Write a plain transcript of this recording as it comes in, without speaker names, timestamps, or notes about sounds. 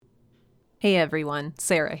Hey everyone,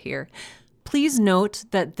 Sarah here. Please note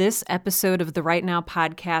that this episode of the Right Now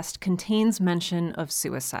podcast contains mention of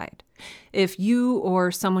suicide. If you or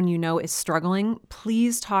someone you know is struggling,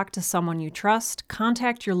 please talk to someone you trust,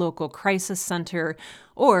 contact your local crisis center,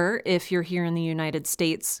 or if you're here in the United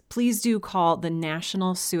States, please do call the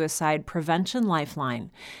National Suicide Prevention Lifeline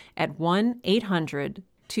at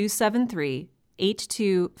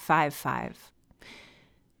 1-800-273-8255.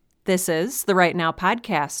 This is the Right Now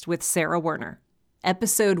podcast with Sarah Werner.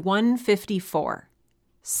 Episode 154,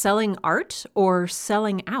 Selling Art or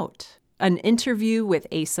Selling Out? An interview with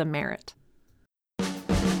Asa Merritt.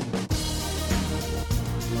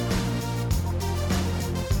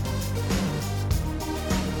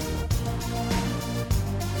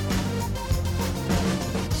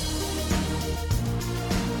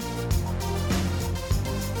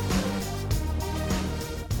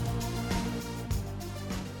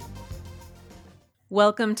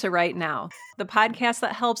 Welcome to Right Now, the podcast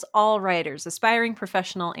that helps all writers, aspiring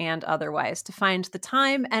professional and otherwise, to find the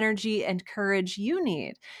time, energy, and courage you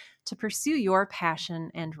need to pursue your passion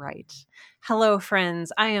and write. Hello,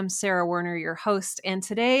 friends. I am Sarah Werner, your host, and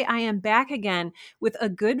today I am back again with a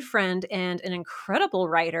good friend and an incredible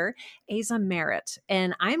writer, Asa Merritt.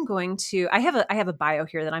 And I have a bio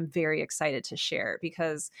here that I'm very excited to share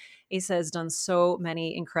because Asa has done so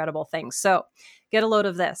many incredible things. So get a load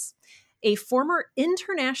of this. A former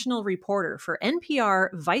international reporter for NPR,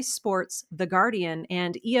 Vice Sports, The Guardian,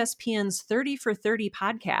 and ESPN's 30 for 30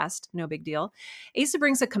 podcast, no big deal, Asa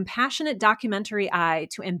brings a compassionate documentary eye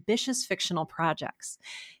to ambitious fictional projects.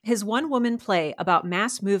 His one-woman play about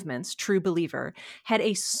mass movements, True Believer, had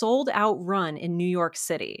a sold-out run in New York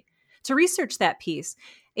City. To research that piece,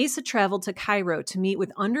 Asa traveled to Cairo to meet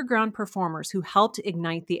with underground performers who helped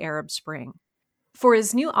ignite the Arab Spring. For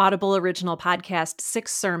his new Audible original podcast,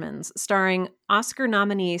 6 Sermons, starring Oscar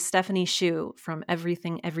nominee Stephanie Hsu from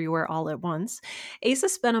Everything Everywhere All at Once, Asa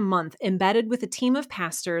spent a month embedded with a team of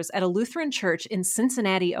pastors at a Lutheran church in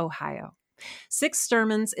Cincinnati, Ohio. 6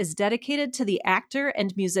 Sermons is dedicated to the actor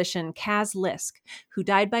and musician Kaz Lisk, who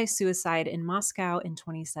died by suicide in Moscow in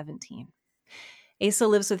 2017. Asa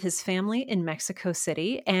lives with his family in Mexico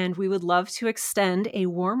City, and we would love to extend a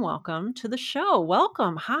warm welcome to the show.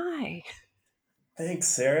 Welcome. Hi. Thanks,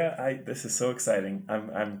 Sarah. This is so exciting.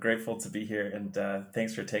 I'm grateful to be here, and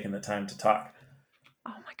thanks for taking the time to talk.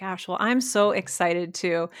 Oh my gosh. Well, I'm so excited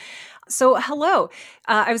too. So, hello.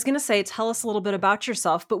 I was going to say, tell us a little bit about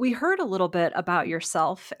yourself, but we heard a little bit about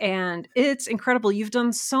yourself, and it's incredible. You've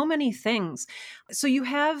done so many things. So, you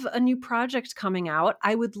have a new project coming out.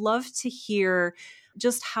 I would love to hear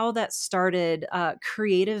just how that started,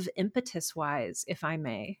 creative impetus wise, if I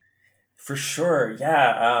may. For sure.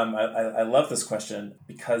 Yeah. I love this question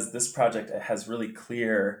because this project has really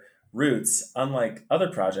clear roots. Unlike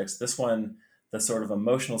other projects, this one, the sort of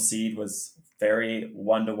emotional seed was very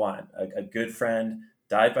one-to-one. A good friend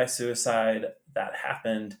died by suicide. That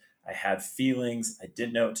happened. I had feelings I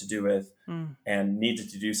didn't know what to do with and needed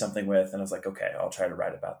to do something with. And I was like, okay, I'll try to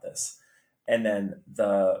write about this. And then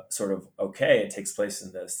the sort of, okay, it takes place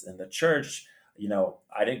in the church.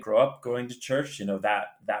 I didn't grow up going to church,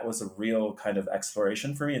 that was a real kind of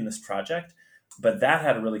exploration for me in this project. But that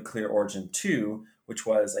had a really clear origin too, which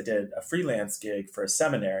was I did a freelance gig for a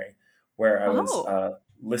seminary where I was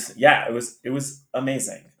listening. Yeah, it was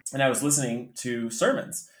amazing. And I was listening to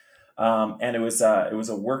sermons. And it was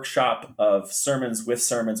a workshop of sermons with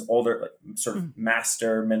sermons, older sort of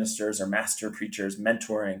master ministers or master preachers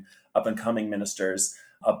mentoring up and coming ministers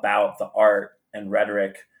about the art and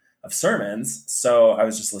rhetoric of sermons. So I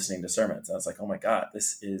was just listening to sermons. I was like, oh my God,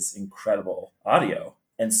 this is incredible audio.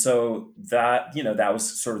 And so that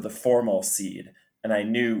was sort of the formal seed. And I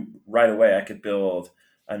knew right away I could build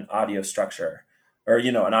an audio structure or,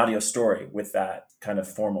 an audio story with that kind of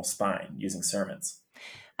formal spine using sermons.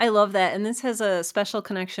 I love that. And this has a special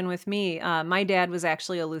connection with me. My dad was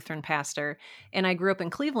actually a Lutheran pastor, and I grew up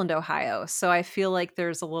in Cleveland, Ohio. So I feel like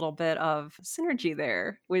there's a little bit of synergy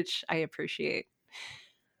there, which I appreciate.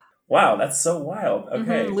 Wow, that's so wild.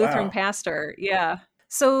 Okay, Lutheran wow. pastor. Yeah.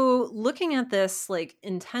 So looking at this like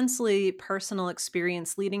intensely personal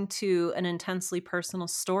experience leading to an intensely personal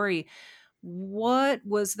story, what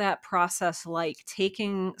was that process like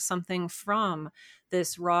taking something from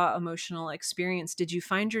this raw emotional experience? Did you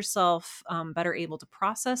find yourself better able to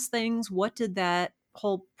process things? What did that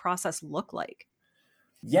whole process look like?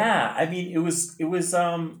 Yeah, I mean,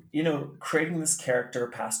 creating this character,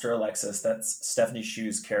 Pastor Alexis, that's Stephanie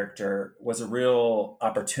Hsu's character, was a real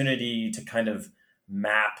opportunity to kind of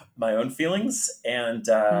map my own feelings. And,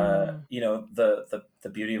 the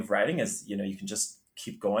beauty of writing is, you can just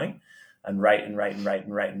keep going and write and write and write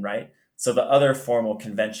and write and write. So the other formal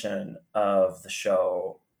convention of the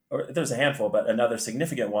show, or there's a handful, but another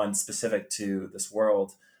significant one specific to this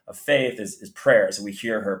world of faith is prayers. We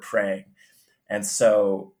hear her praying. And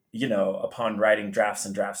so, upon writing drafts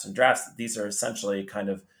and drafts and drafts, these are essentially kind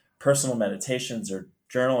of personal meditations or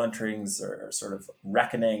journal entries or sort of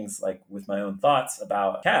reckonings, like with my own thoughts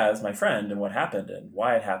about Kaz, my friend, and what happened and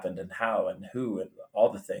why it happened and how and who and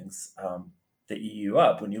all the things that eat you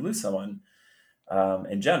up when you lose someone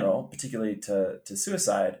in general, particularly to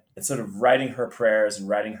suicide. And sort of writing her prayers and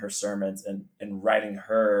writing her sermons and writing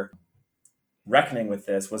her reckoning with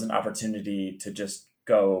this was an opportunity to just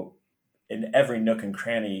go in every nook and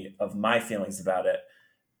cranny of my feelings about it.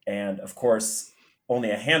 And of course,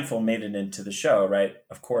 only a handful made it into the show, right?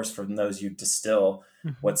 Of course, from those you distill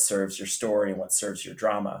what serves your story and what serves your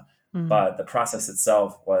drama. But the process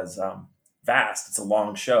itself was vast. It's a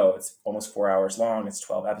long show. It's almost 4 hours long. It's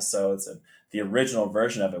 12 episodes. And the original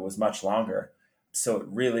version of it was much longer. So it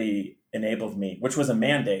really enabled me, which was a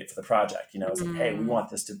mandate for the project. It was like, hey, we want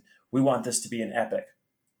this to be an epic,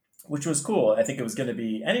 which was cool. I think it was going to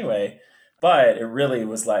be anyway. But it really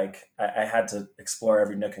was like I had to explore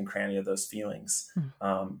every nook and cranny of those feelings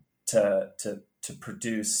to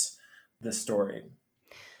produce this story.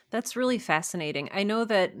 That's really fascinating. I know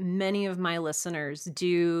that many of my listeners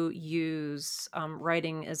do use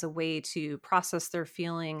writing as a way to process their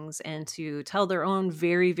feelings and to tell their own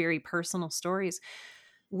very, very personal stories.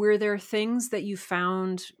 Were there things that you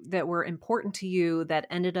found that were important to you that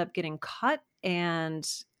ended up getting cut? And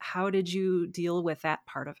how did you deal with that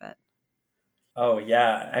part of it? Oh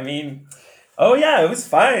yeah, it was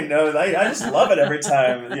fine. No, I just love it every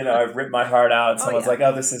time. I've ripped my heart out, and someone's like,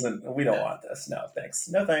 "Oh, this isn't. We don't want this. No, thanks.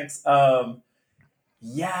 No, thanks."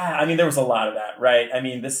 Yeah, there was a lot of that, right?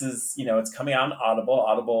 This is, it's coming out on Audible.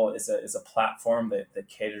 Audible is a platform that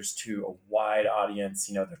caters to a wide audience.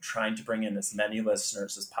 They're trying to bring in as many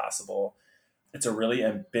listeners as possible. It's a really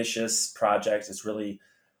ambitious project. It's really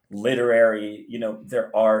literary.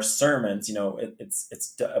 There are sermons.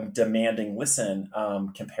 It's a demanding listen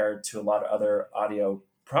compared to a lot of other audio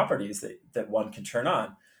properties that one can turn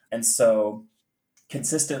on. And so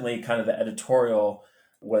consistently kind of the editorial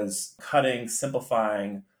was cutting,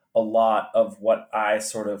 simplifying a lot of what I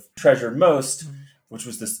sort of treasured most, which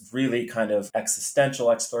was this really kind of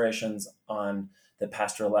existential explorations on that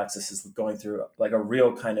Pastor Alexis is going through, like a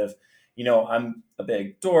real kind of, I'm a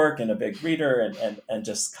big dork and a big reader and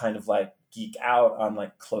just kind of like geek out on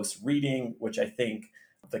like close reading, which I think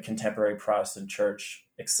the contemporary Protestant church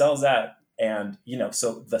excels at. And,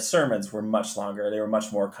 so the sermons were much longer. They were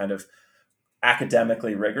much more kind of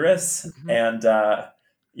academically rigorous. And, lo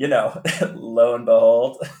and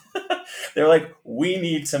behold, they're like, we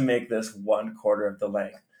need to make this 1/4 of the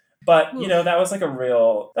length. But, that was like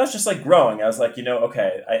that was just like growing. I was like,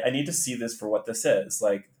 okay, I need to see this for what this is.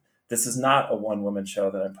 Like, this is not a one-woman show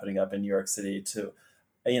that I'm putting up in New York City to,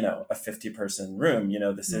 a 50-person room.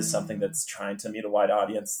 This is something that's trying to meet a wide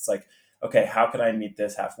audience. It's like, okay, how can I meet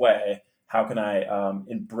this halfway? How can I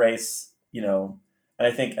embrace, and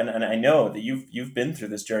I think, and I know that you've been through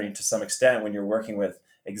this journey to some extent when you're working with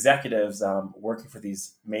executives, working for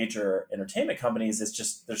these major entertainment companies.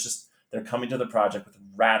 They're coming to the project with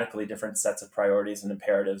radically different sets of priorities and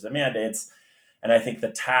imperatives and mandates. And I think the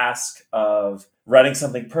task of writing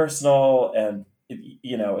something personal and,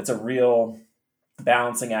 it's a real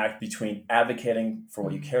balancing act between advocating for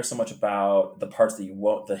what you care so much about, the parts that you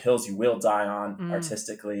won't, the hills you will die on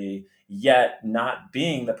artistically, yet not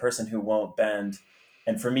being the person who won't bend.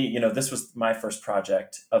 And for me, this was my first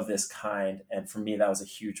project of this kind. And for me, that was a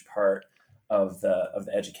huge part of the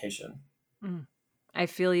education. I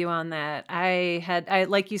feel you on that. I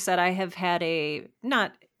like you said, I have had a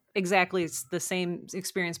not exactly the same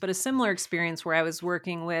experience, but a similar experience where I was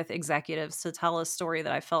working with executives to tell a story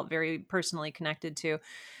that I felt very personally connected to,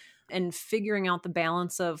 and figuring out the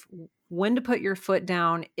balance of when to put your foot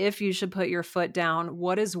down, if you should put your foot down,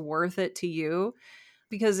 what is worth it to you.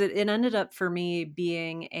 Because it ended up for me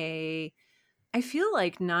being I feel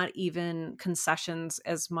like not even concessions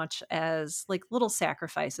as much as like little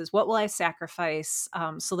sacrifices. What will I sacrifice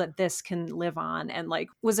so that this can live on? And like,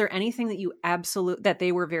 was there anything that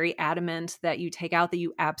they were very adamant that you take out that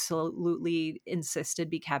you absolutely insisted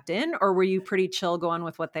be kept in? Or were you pretty chill going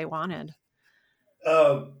with what they wanted?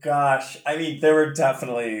 Oh gosh. There were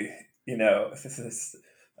definitely, this is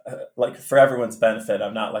like for everyone's benefit.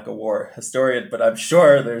 I'm not like a war historian, but I'm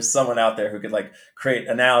sure there's someone out there who could like create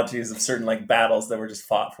analogies of certain like battles that were just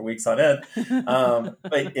fought for weeks on end.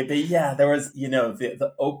 But yeah, there was,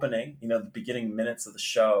 the opening, the beginning minutes of the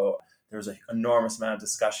show, there was an enormous amount of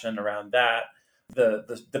discussion around that.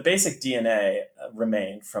 The basic DNA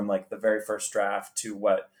remained from like the very first draft to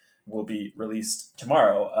what will be released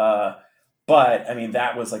tomorrow. But I mean,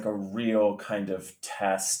 that was like a real kind of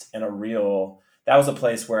test and that was a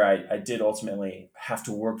place where I did ultimately have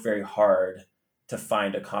to work very hard to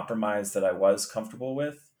find a compromise that I was comfortable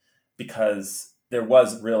with, because there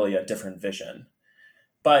was really a different vision.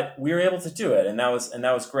 But we were able to do it, and that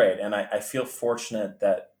was great. And I feel fortunate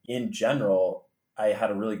that in general, I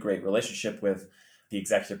had a really great relationship with the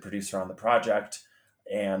executive producer on the project,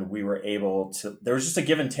 and we were able to. There was just a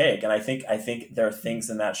give and take, and I think there are things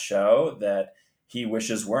in that show that he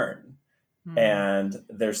wishes weren't, and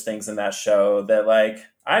there's things in that show that like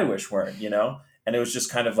I wish weren't, And it was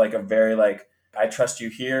just kind of like a very like, I trust you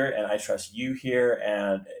here and I trust you here,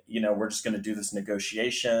 and we're just going to do this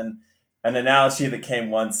negotiation. An analogy that came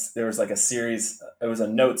once, there was like a series, it was a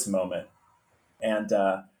notes moment, and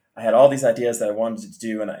I had all these ideas that I wanted to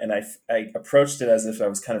do, and I approached it as if I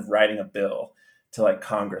was kind of writing a bill to like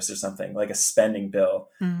Congress or something, like a spending bill,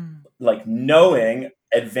 like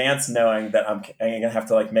advance knowing that I'm gonna have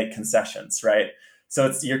to like make concessions, right?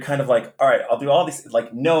 So you're kind of like, all right, I'll do all these,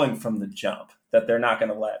 like knowing from the jump that they're not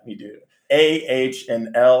going to let me do A, H,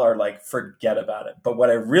 and L are like, forget about it. But what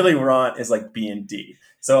I really want is like B and D.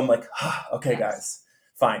 So I'm like, okay, guys,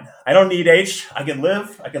 fine. I don't need H. I can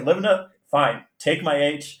live in it. Fine. Take my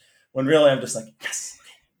H. When really I'm just like, yes,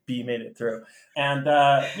 B made it through. And,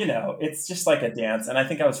 it's just like a dance. And I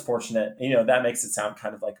think I was fortunate, that makes it sound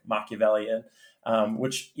kind of like Machiavellian,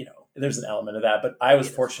 which, there's an element of that. But I was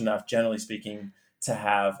fortunate enough, generally speaking, to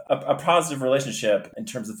have a positive relationship in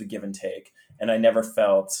terms of the give and take. And I never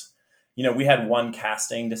felt, we had one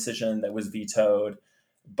casting decision that was vetoed,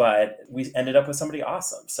 but we ended up with somebody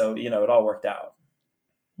awesome. So, it all worked out.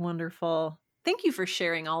 Wonderful. Thank you for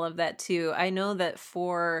sharing all of that too. I know that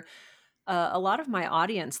for a lot of my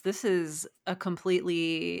audience, this is a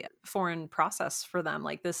completely foreign process for them.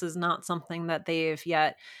 Like this is not something that they've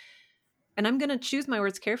yet, and I'm going to choose my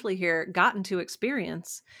words carefully here, gotten to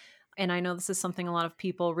experience. And I know this is something a lot of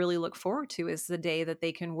people really look forward to, is the day that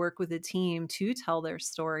they can work with a team to tell their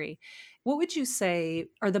story. What would you say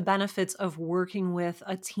are the benefits of working with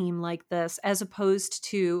a team like this, as opposed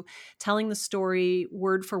to telling the story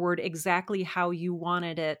word for word exactly how you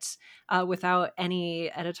wanted it, without any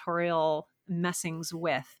editorial messings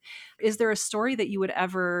with? Is there a story that you would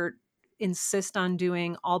ever insist on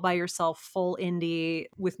doing all by yourself, full indie,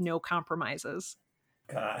 with no compromises?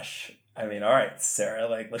 Gosh, I mean, all right, Sarah,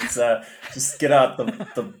 like let's just get out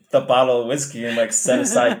the bottle of whiskey and like set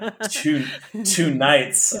aside two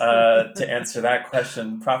nights to answer that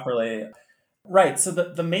question properly. Right. So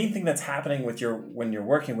the main thing that's happening with when you're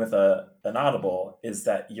working with an Audible is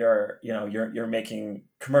that you're making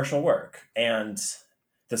commercial work, and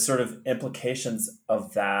the sort of implications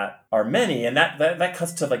of that are many, and that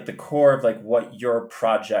cuts to like the core of like what your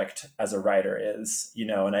project as a writer is,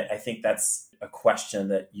 and I think that's a question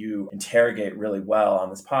that you interrogate really well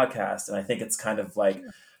on this podcast. And I think it's kind of like,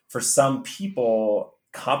 for some people,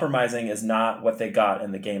 compromising is not what they got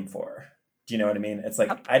in the game for. Do you know what I mean? It's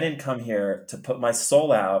like, I didn't come here to put my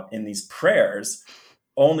soul out in these prayers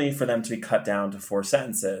only for them to be cut down to 4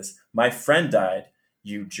 sentences. My friend died,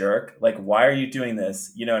 you jerk. Like, why are you doing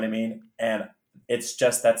this? You know what I mean? And it's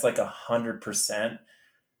just, that's like 100%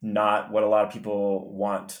 not what a lot of people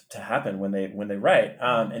want to happen when they write.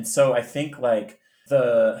 And so I think like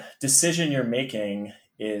the decision you're making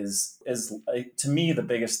is to me, the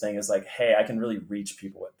biggest thing is like, hey, I can really reach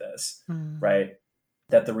people with this, right?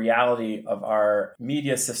 That the reality of our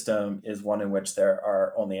media system is one in which there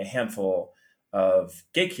are only a handful of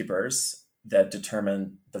gatekeepers that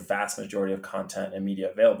determine the vast majority of content and media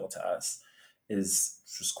available to us, is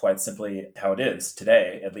just quite simply how it is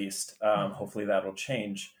today, at least. Hopefully that'll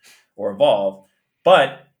change or evolve.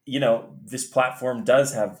 But, this platform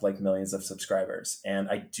does have like millions of subscribers, and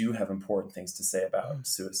I do have important things to say about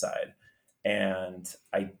suicide. And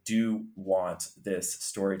I do want this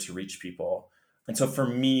story to reach people. And so for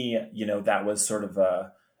me, that was sort of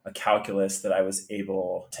a calculus that I was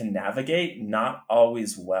able to navigate, not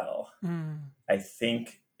always well. I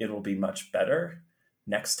think it'll be much better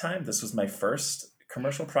next time. This was my first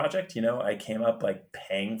commercial project. I came up like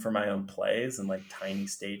paying for my own plays and like tiny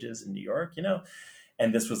stages in New York,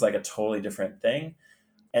 and this was like a totally different thing.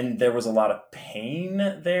 And there was a lot of pain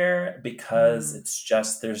there, because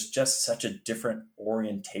there's just such a different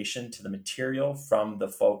orientation to the material from the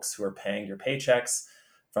folks who are paying your paychecks,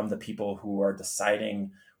 from the people who are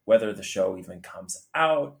deciding whether the show even comes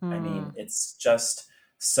out. I mean, it's just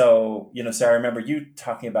so, so I remember you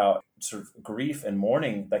talking about sort of grief and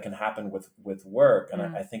mourning that can happen with work. And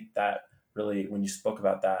I think that really, when you spoke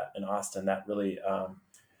about that in Austin, that really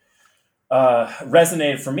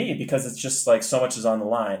resonated for me because it's just like so much is on the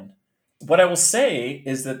line. What I will say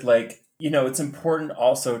is that, like, it's important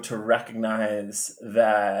also to recognize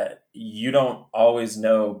that you don't always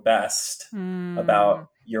know best Mm. about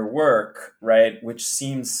your work, right? Which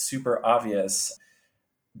seems super obvious.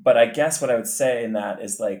 But I guess what I would say in that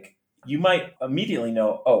is, like, you might immediately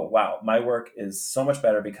know, oh, wow, my work is so much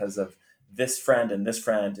better because of this friend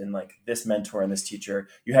and like this mentor and this teacher.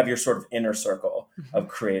 You have your sort of inner circle Mhm. of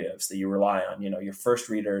creatives that you rely on, your first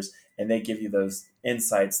readers, and they give you those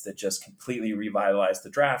insights that just completely revitalize the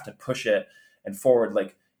draft and push it and forward.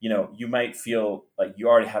 Like, you might feel like you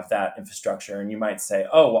already have that infrastructure and you might say,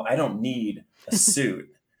 oh, well, I don't need a suit.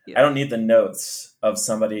 I Yeah. don't need the notes of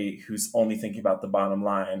somebody who's only thinking about the bottom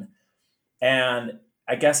line. And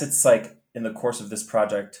I guess it's like in the course of this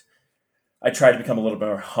project, I tried to become a little bit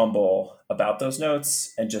more humble about those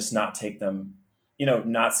notes and just not take them,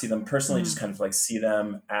 not see them personally, just Mm. kind of like see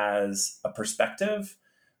them as a perspective,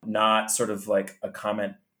 not sort of like a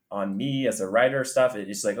comment on me as a writer stuff.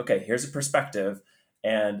 It's like, okay, here's a perspective,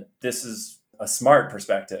 and this is a smart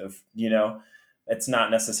perspective. It's not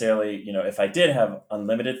necessarily, if I did have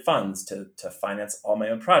unlimited funds to finance all my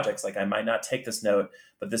own projects, like I might not take this note,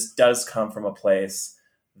 but this does come from a place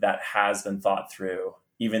that has been thought through,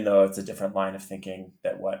 even though it's a different line of thinking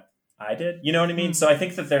than what I did. You know what I mean? So Mm. I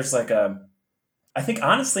think that there's like I think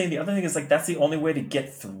honestly, the other thing is like that's the only way to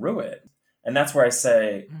get through it. And that's where I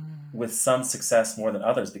say Mm. with some success more than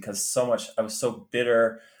others, because I was so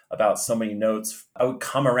bitter about so many notes. I would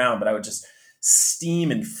come around, but I would just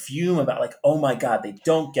steam and fume about like, oh my God, they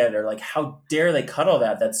don't get it. Or like, how dare they cut all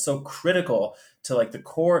that? That's so critical to like the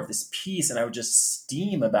core of this piece. And I would just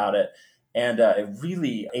steam about it. And it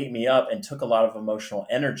really ate me up and took a lot of emotional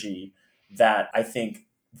energy that I think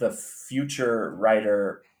the future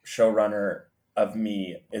writer, showrunner of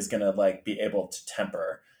me is going to like be able to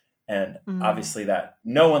temper. And Mm. obviously that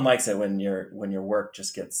no one likes it when your work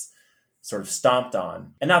just gets sort of stomped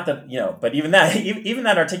on. And not that, but even that even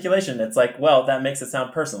that articulation, it's like, well, that makes it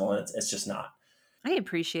sound personal, and it's just not. I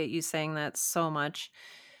appreciate you saying that so much.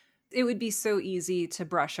 It would be so easy to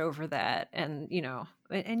brush over that, and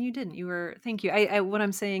and you didn't. You were thank you. I what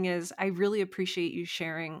I'm saying is I really appreciate you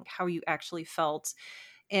sharing how you actually felt,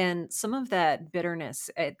 and some of that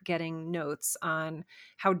bitterness at getting notes on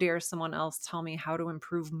how dare someone else tell me how to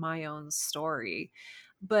improve my own story.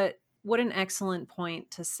 But what an excellent point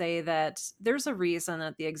to say that there's a reason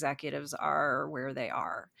that the executives are where they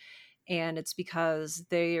are. And it's because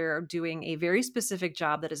they're doing a very specific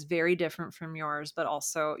job that is very different from yours, but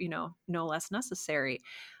also, no less necessary.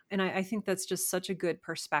 And I think that's just such a good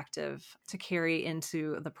perspective to carry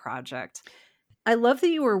into the project. I love that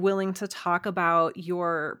you were willing to talk about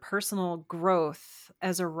your personal growth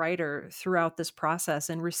as a writer throughout this process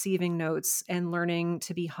and receiving notes and learning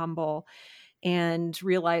to be humble and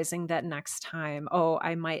realizing that next time, oh,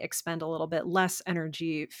 I might expend a little bit less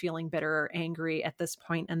energy feeling bitter or angry at this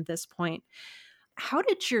point and this point. How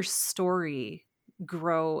did your story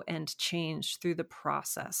grow and change through the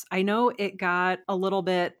process? I know it got a little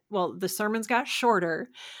bit, well, the sermons got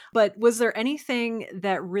shorter, but was there anything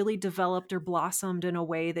that really developed or blossomed in a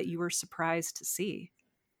way that you were surprised to see?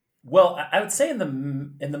 Well, I would say in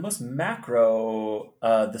the most macro,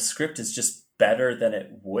 the script is just better than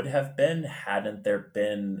it would have been hadn't there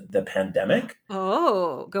been the pandemic.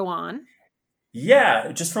 Oh, go on.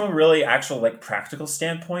 Yeah, just from a really actual like practical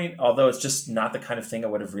standpoint, although it's just not the kind of thing I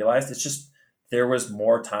would have realized, it's just there was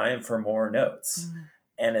more time for more notes. Mm.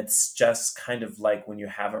 And it's just kind of like when you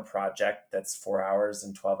have a project that's 4 hours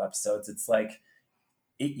and 12 episodes, it's like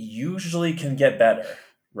it usually can get better,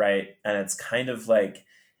 right? And it's kind of like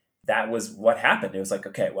that was what happened. It was like,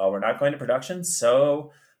 okay, well, we're not going to production,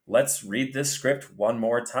 so let's read this script one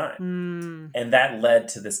more time. Mm. And that led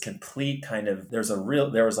to this complete kind of there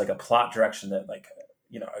was like a plot direction that like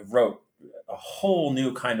I wrote a whole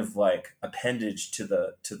new kind of like appendage to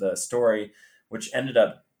the story, which ended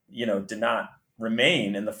up did not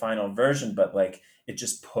remain in the final version, but like it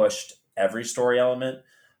just pushed every story element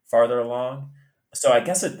farther along. So I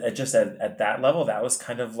guess it just at that level, that was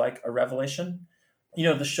kind of like a revelation.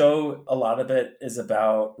 The show, a lot of it is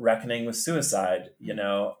about reckoning with suicide,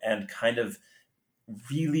 and kind of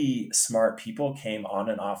really smart people came on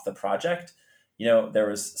and off the project. There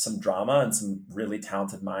was some drama and some really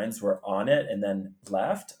talented minds were on it and then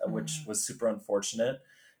left, which Mm. was super unfortunate.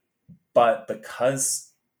 But because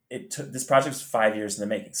this project was 5 years in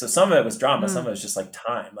the making, so some of it was drama, some of it Mm. was just like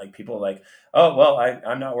time. Like people were like, oh well,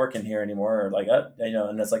 I'm not working here anymore, or like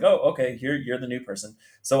and it's like, oh okay, you're the new person.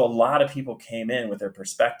 So a lot of people came in with their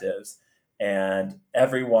perspectives, and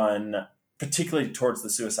everyone particularly towards the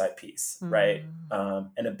suicide piece, right? Mm.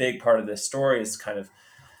 And a big part of this story is kind of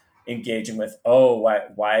engaging with, oh,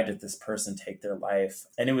 why did this person take their life?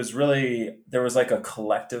 And it was really, there was like a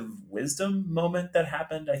collective wisdom moment that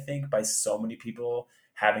happened, I think, by so many people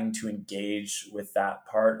having to engage with that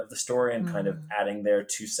part of the story and kind of Mm. adding their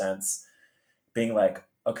 2 cents, being like,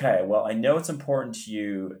 okay, well, I know it's important to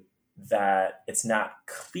you that it's not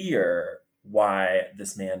clear why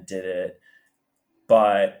this man did it,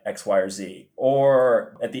 but X, Y, or Z.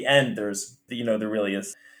 Or at the end, there really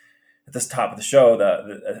is, at this top of the show,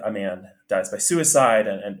 a man dies by suicide,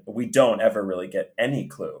 and we don't ever really get any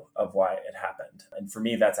clue of why it happened. And for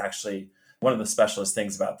me, that's actually one of the specialist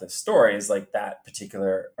things about this story, is like that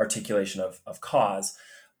particular articulation of cause.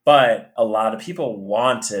 But a lot of people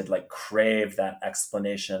wanted, like, crave that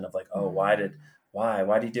explanation of like, oh, Mm.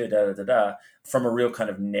 why did he do it, da da da da, from a real kind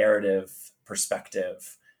of narrative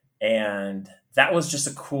perspective. And that was just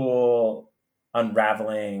a cool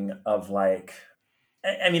unraveling of, like,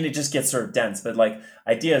 I mean, it just gets sort of dense, but like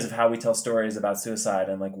ideas of how we tell stories about suicide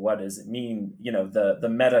and like what does it mean, the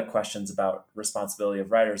meta questions about responsibility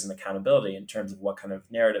of writers and accountability in terms of what kind of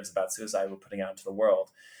narratives about suicide we're putting out into the world.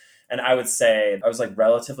 And I would say I was like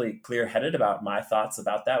relatively clear headed about my thoughts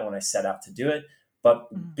about that when I set out to do it,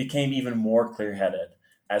 but Mm. became even more clear headed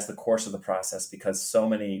as the course of the process, because so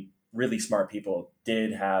many really smart people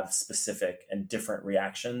did have specific and different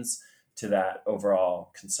reactions to that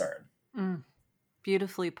overall concern. Mm.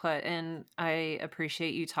 Beautifully put. And I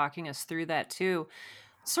appreciate you talking us through that too.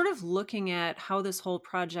 Sort of looking at how this whole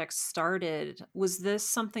project started, was this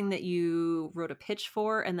something that you wrote a pitch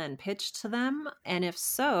for and then pitched to them? And if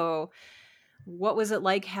so, what was it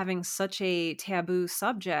like having such a taboo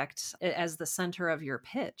subject as the center of your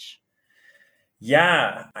pitch?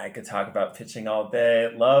 Yeah, I could talk about pitching all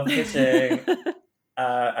day. Love pitching.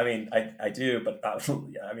 I mean, I do, but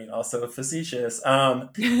I mean, also facetious.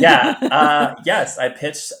 Yeah, yes, I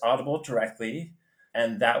pitched Audible directly.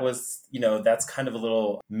 And that was, that's kind of a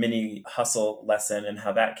little mini hustle lesson and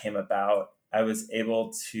how that came about. I was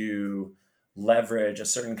able to leverage a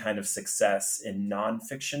certain kind of success in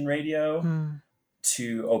nonfiction radio Mm.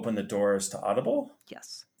 to open the doors to Audible.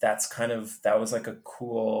 Yes. That was like a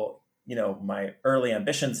cool, my early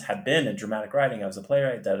ambitions had been in dramatic writing. I was a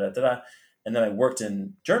playwright, da da da da. And then I worked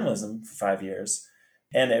in journalism for 5 years.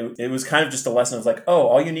 And it was kind of just a lesson of like, oh,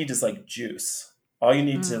 all you need is like juice. All you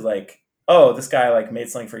need to, Mm. like, oh, this guy like made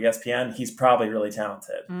something for ESPN. He's probably really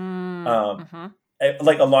talented. Mm. Um, Hmm.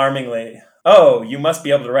 like alarmingly, oh, you must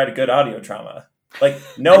be able to write a good audio drama. Like I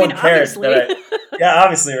no mean, one cared that obviously. yeah,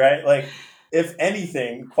 obviously, right? Like if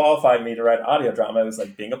anything qualified me to write audio drama, it was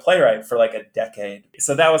like being a playwright for like a decade.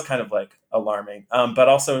 So that was kind of like alarming, but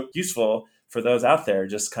also useful for those out there.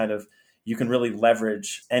 Just kind of, you can really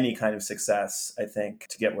leverage any kind of success, I think,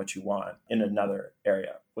 to get what you want in another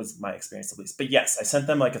area, was my experience at least. But yes, I sent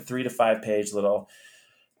them like a 3 to 5 page little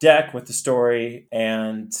deck with the story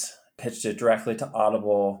and pitched it directly to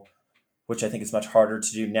Audible, which I think is much harder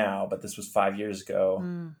to do now, but this was 5 years ago.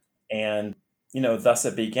 Mm. And, thus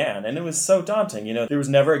it began. And it was so daunting. There was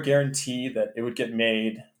never a guarantee that it would get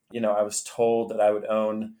made. I was told that I would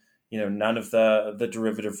own, none of the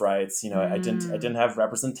derivative rights. I didn't Mm. have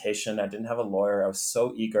representation. I didn't have a lawyer. I was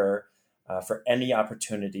so eager for any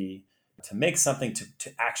opportunity to make something,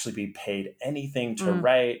 to actually be paid anything to Mm.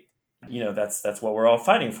 write. That's what we're all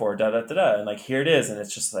fighting for, da da da da. And like, here it is. And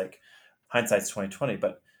it's just like, hindsight's 2020.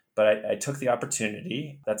 But I took the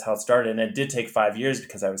opportunity. That's how it started. And it did take 5 years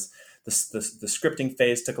because the scripting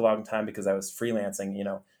phase took a long time because I was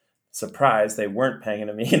freelancing, surprised they weren't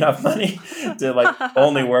paying me enough money to like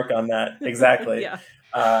only work on that. Exactly. Yeah.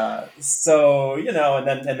 So, and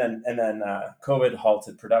then COVID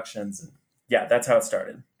halted productions. And yeah, that's how it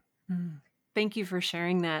started. Mm. Thank you for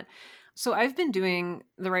sharing that. So I've been doing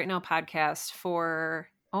the Right Now podcast for,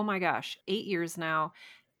 oh my gosh, 8 years now.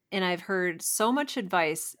 And I've heard so much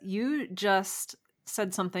advice. You just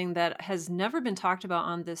said something that has never been talked about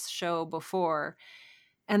on this show before,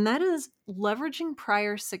 and that is leveraging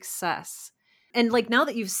prior success. And like now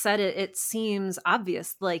that you've said it, it seems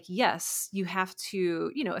obvious. Like, yes, you have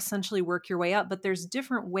to, essentially work your way up, but there's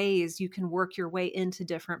different ways you can work your way into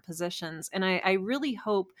different positions. And I really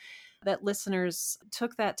hope that listeners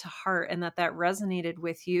took that to heart and that resonated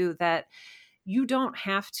with you, that you don't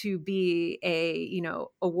have to be a,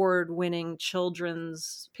 award-winning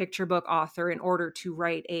children's picture book author in order to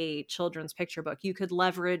write a children's picture book. You could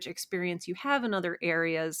leverage experience you have in other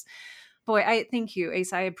areas. Boy, I thank you,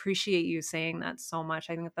 Ace. I appreciate you saying that so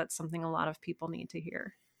much. I think that's something a lot of people need to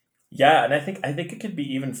hear. Yeah, and I think it could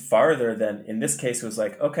be even farther than in this case. It was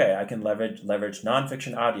like, okay, I can leverage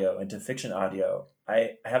nonfiction audio into fiction audio.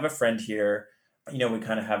 I have a friend here, we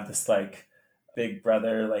kind of have this like big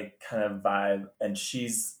brother like kind of vibe, and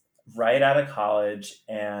she's right out of college,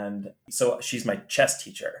 and so she's my chess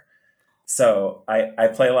teacher. So I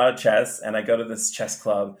play a lot of chess, and I go to this chess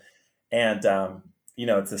club, and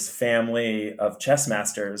it's this family of chess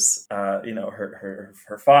masters.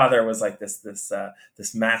 Her father was like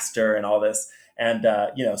this master and all this, and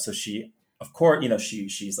so she, of course,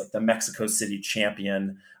 she's like the Mexico City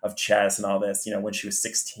champion of chess and all this. When she was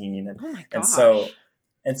 16, and Oh my and so gosh.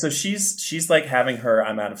 and so she's like having her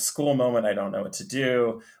I'm out of school moment. I don't know what to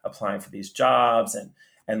do, applying for these jobs, and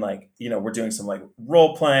like we're doing some like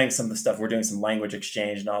role playing, some of the stuff, we're doing some language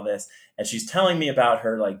exchange and all this, and she's telling me about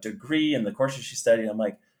her like degree and the courses she studied. I'm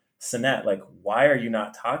like, Sinette, like, why are you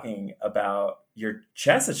not talking about your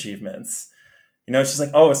chess achievements? She's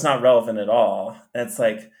like, oh, it's not relevant at all. And it's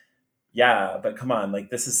like, yeah, but come on, like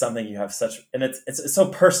this is something you have such, and it's so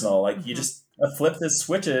personal. Like you Hmm. just flip the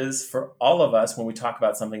switches for all of us when we talk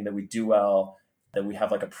about something that we do well, that we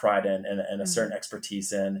have like a pride in and a certain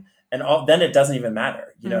expertise in, and all. Then it doesn't even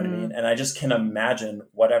matter. You know what I Hmm. mean? And I just can imagine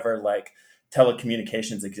whatever like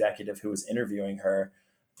telecommunications executive who was interviewing her,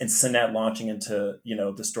 and Sinette launching into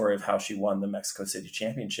the story of how she won the Mexico City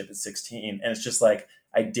Championship at 16, and it's just like,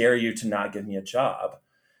 I dare you to not give me a job,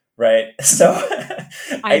 right? So I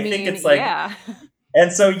I think mean, it's like, yeah.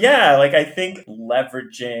 and so, yeah, like I think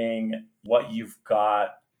leveraging what you've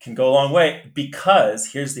got can go a long way,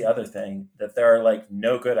 because here's the other thing, that there are like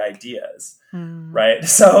no good ideas, Hmm. right?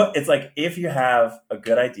 So it's like, if you have a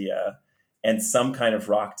good idea and some kind of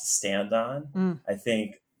rock to stand on, Mm. I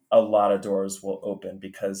think a lot of doors will open,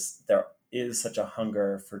 because there is such a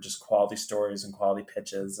hunger for just quality stories and quality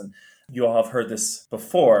pitches. And you all have heard this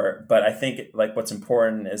before, but I think like what's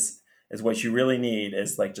important is what you really need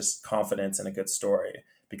is like just confidence in a good story.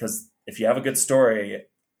 Because if you have a good story,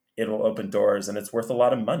 it'll open doors, and it's worth a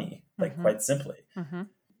lot of money, like Hmm. quite simply. Hmm.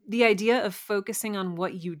 The idea of focusing on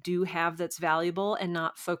what you do have that's valuable and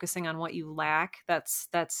not focusing on what you lack, that's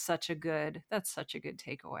such a good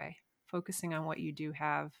takeaway. Focusing on what you do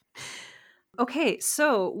have. Okay,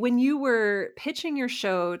 so when you were pitching your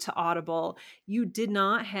show to Audible, you did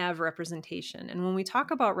not have representation. And when we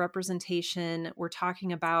talk about representation, we're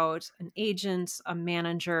talking about an agent, a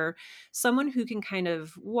manager, someone who can kind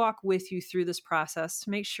of walk with you through this process to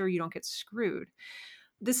make sure you don't get screwed.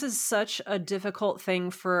 This is such a difficult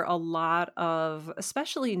thing for a lot of,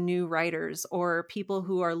 especially new writers or people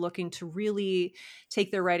who are looking to really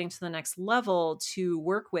take their writing to the next level, to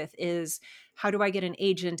work with is, how do I get an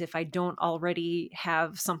agent if I don't already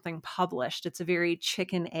have something published? It's a very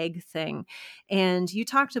chicken egg thing. And you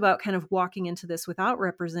talked about kind of walking into this without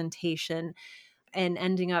representation and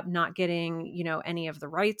ending up not getting, any of the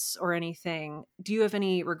rights or anything. Do you have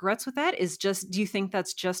any regrets with that? Do you think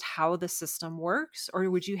that's just how the system works? Or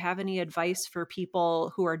would you have any advice for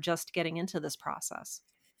people who are just getting into this process?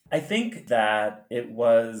 I think that it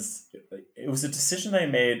was a decision I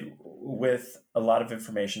made with a lot of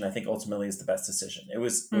information. I think ultimately is the best decision. It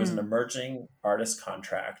was an Mm, emerging artist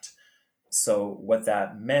contract. So what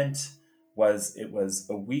that meant was, it was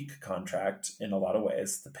a weak contract in a lot of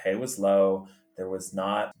ways. The pay was low. There was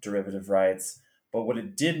not derivative rights. But what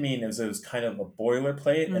it did mean is, it was kind of a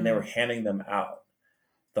boilerplate, and they were mm, handing them out.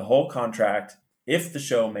 The whole contract, if the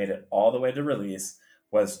show made it all the way to release,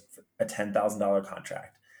 was a $10,000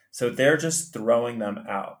 contract. So they're just throwing them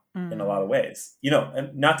out in a lot mm, of ways.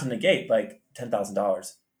 And not to negate, like,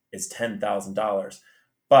 $10,000 is $10,000,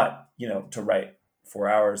 but to write 4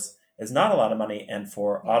 hours is not a lot of money, and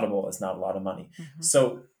for yeah. Audible is not a lot of money. Hmm.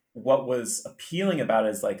 So what was appealing about it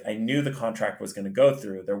is, like, I knew the contract was going to go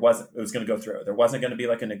through. It was going to go through. There wasn't going to be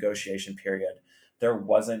like a negotiation period. There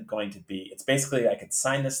wasn't going to be. It's basically, I could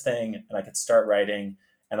sign this thing and I could start writing,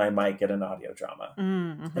 and I might get an audio drama.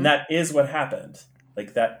 And Mm-hmm. that is what happened.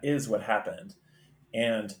 Like, that is what happened.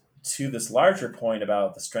 And to this larger point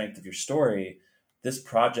about the strength of your story, this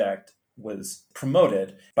project was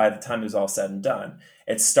promoted by the time it was all said and done.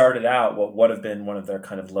 It started out what would have been one of their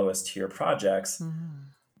kind of lowest tier projects, Mm-hmm.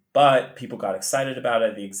 but people got excited about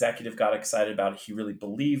it. The executive got excited about it. He really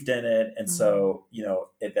believed in it. And so,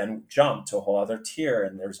 it then jumped to a whole other tier,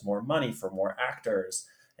 and there's more money for more actors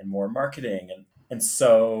and more marketing. And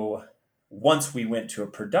so once we went to a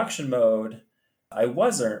production mode, I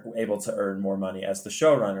was able to earn more money as the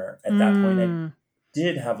showrunner. At that point, I Mm.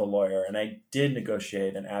 did have a lawyer, and I did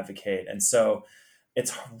negotiate and advocate. And so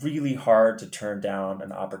it's really hard to turn down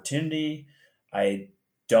an opportunity. I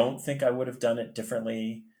don't think I would have done it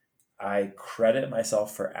differently. I credit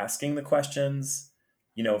myself for asking the questions.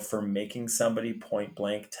 for making somebody point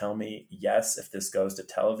blank tell me, yes, if this goes to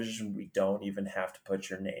television, we don't even have to put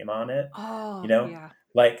your name on it. Oh, yeah.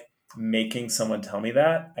 Like making someone tell me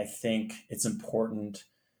that, I think it's important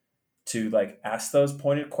to like ask those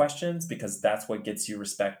pointed questions, because that's what gets you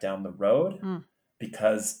respect down the road,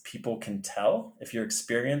 because people can tell if you're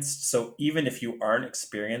experienced. So even if you aren't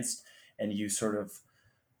experienced and you sort of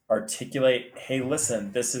articulate, hey,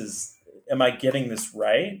 listen, am I getting this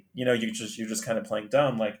right? You're just kind of playing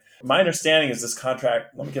dumb. Like, my understanding is this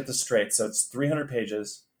contract, let me get this straight. So it's 300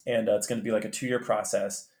 pages, and it's going to be like a 2-year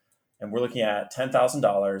process. And we're looking at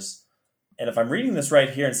 $10,000. And if I'm reading this right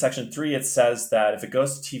here in section 3, it says that if it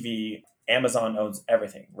goes to TV, Amazon owns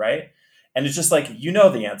everything, right? And it's just like,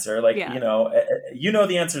 the answer, like, Yeah.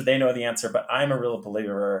 the answer, they know the answer, but I'm a real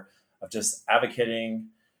believer of just advocating,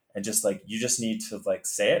 and just like, you just need to like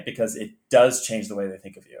say it, because it does change the way they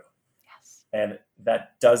think of you. Yes. And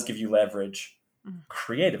that does give you leverage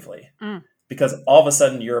creatively, Mm. because all of a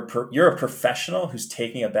sudden you're a professional who's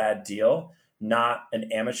taking a bad deal, not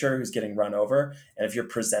an amateur who's getting run over. And if you're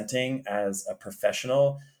presenting as a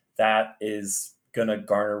professional, that is going to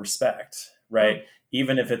garner respect, right?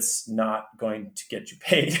 Even if it's not going to get you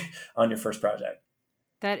paid on your first project.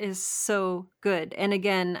 That is so good. And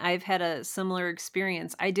again, I've had a similar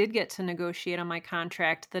experience. I did get to negotiate on my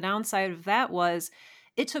contract. The downside of that was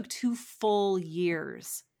it took 2 full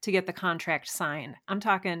years to get the contract signed. I'm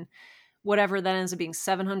talking whatever that ends up being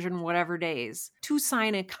 700 and whatever days to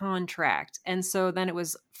sign a contract. And so then it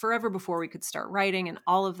was forever before we could start writing and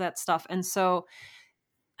all of that stuff. And so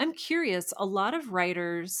I'm curious, a lot of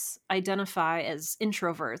writers identify as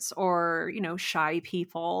introverts or, shy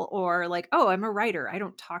people, or like, oh, I'm a writer, I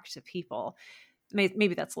don't talk to people.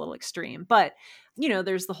 Maybe that's a little extreme, but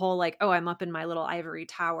there's the whole like, oh, I'm up in my little ivory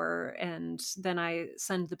tower and then I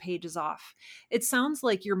send the pages off. It sounds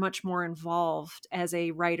like you're much more involved as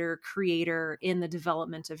a writer, creator in the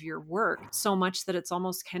development of your work, so much that it's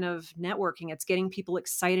almost kind of networking. It's getting people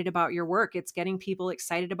excited about your work. It's getting people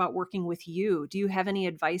excited about working with you. Do you have any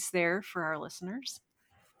advice there for our listeners?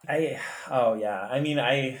 Oh yeah. I mean,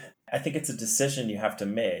 I think it's a decision you have to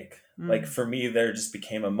make. Like for me, there just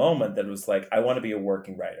became a moment that was like, I want to be a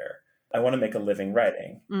working writer. I want to make a living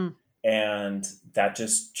writing. And that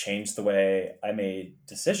just changed the way I made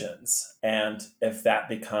decisions. And if that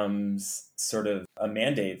becomes sort of a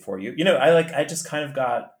mandate for you, I just kind of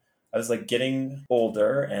I was like getting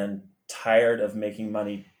older and tired of making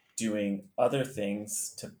money doing other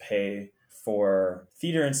things to pay for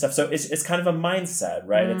theater and stuff. So it's kind of a mindset,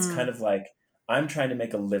 right? It's kind of like, I'm trying to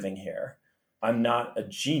make a living here. I'm not a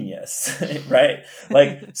genius, right?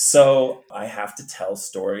 Like, so I have to tell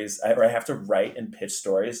stories, or I have to write and pitch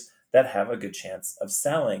stories that have a good chance of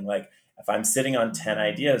selling. Like, if I'm sitting on 10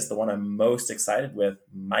 ideas, the one I'm most excited with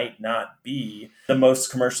might not be the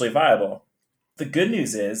most commercially viable. The good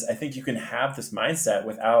news is, I think you can have this mindset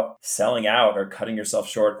without selling out or cutting yourself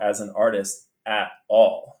short as an artist at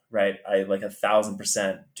all, right? I like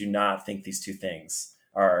 1,000% do not think these two things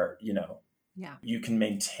are, Yeah. You can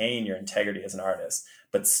maintain your integrity as an artist,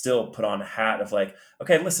 but still put on a hat of like,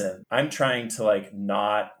 okay, listen, I'm trying to like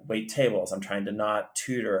not wait tables. I'm trying to not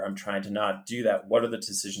tutor. I'm trying to not do that. What are the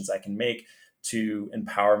decisions I can make to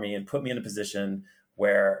empower me and put me in a position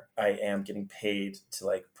where I am getting paid to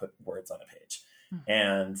like put words on a page?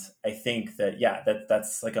 And I think that,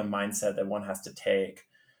 that's like a mindset that one has to take.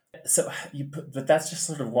 So but that's just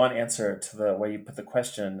sort of one answer to the way you put the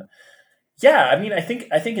question. Yeah, I mean, I think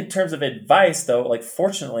in terms of advice, though, like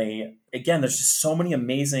fortunately, again, there's just so many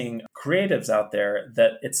amazing creatives out there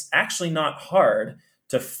that it's actually not hard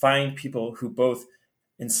to find people who both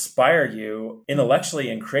inspire you intellectually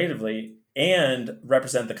and creatively and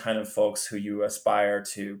represent the kind of folks who you aspire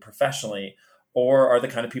to professionally, or are the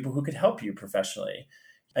kind of people who could help you professionally.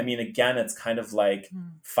 I mean, again, it's kind of like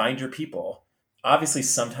find your people. Obviously,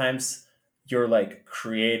 sometimes your like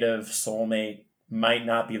creative soulmate might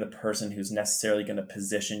not be the person who's necessarily going to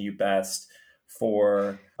position you best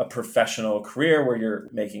for a professional career where you're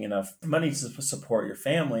making enough money to support your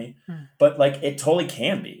family. But like, it totally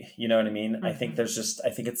can be, you know what I mean? I think I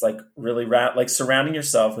think it's like really like surrounding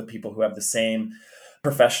yourself with people who have the same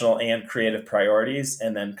professional and creative priorities.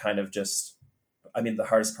 And then kind of just, I mean, the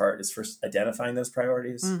hardest part is first identifying those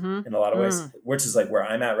priorities in a lot of ways, which is like where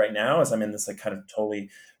I'm at right now, is I'm in this like kind of totally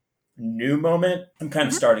new moment. I'm kind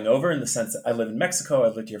of starting over in the sense that I live in Mexico.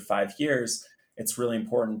 I've lived here 5 years. It's really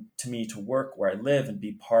important to me to work where I live and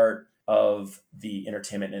be part of the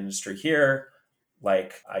entertainment industry here.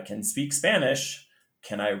 Like, I can speak Spanish.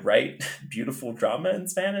 Can I write beautiful drama in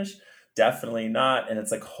Spanish? Definitely not. And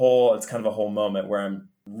it's like it's kind of a whole moment where I'm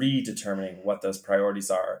redetermining what those priorities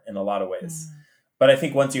are in a lot of ways. But I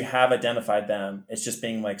think once you have identified them, it's just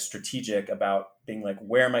being like strategic about being like,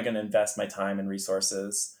 where am I going to invest my time and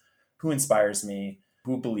resources? Who inspires me?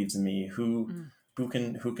 Who believes in me? Who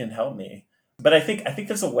can help me? But I think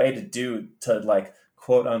there's a way to like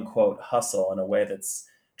quote unquote hustle in a way that's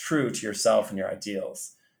true to yourself and your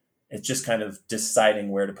ideals. It's just kind of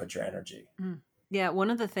deciding where to put your energy. Yeah,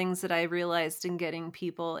 one of the things that I realized in getting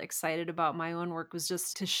people excited about my own work was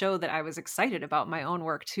just to show that I was excited about my own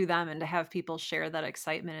work to them and to have people share that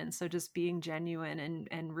excitement. And so just being genuine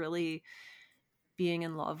and really being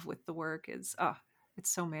in love with the work is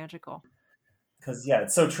it's so magical. Because yeah,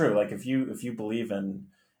 it's so true. Like if you believe in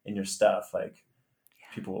your stuff, like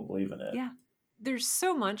people will believe in it. Yeah. There's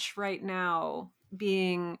so much right now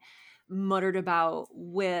being muttered about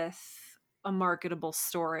with a marketable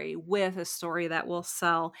story, with a story that will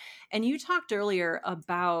sell. And you talked earlier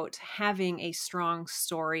about having a strong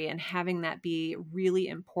story and having that be really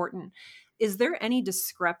important. Is there any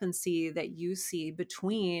discrepancy that you see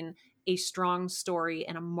between a strong story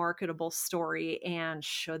and a marketable story, and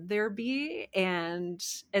should there be, and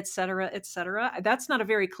et cetera, et cetera? That's not a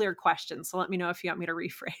very clear question, so let me know if you want me to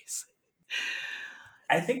rephrase.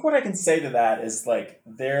 I think what I can say to that is like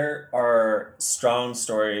there are strong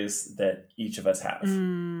stories that each of us have.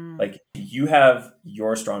 Mm, Like you have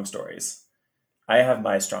your strong stories. I have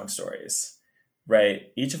my strong stories.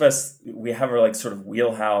 Right? Each of us we have our like sort of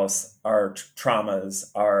wheelhouse, our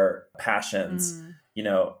traumas, our passions,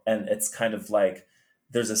 mm, and it's kind of like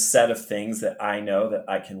there's a set of things that I know that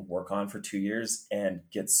I can work on for 2 years and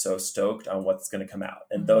get so stoked on what's going to come out.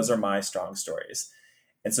 And those mm, are my strong stories.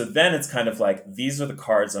 And so then it's kind of like, these are the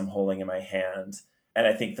cards I'm holding in my hand. And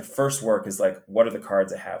I think the first work is like, what are the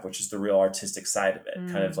cards I have, which is the real artistic side of it,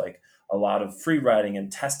 kind of mm. like a lot of free writing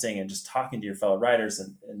and testing and just talking to your fellow writers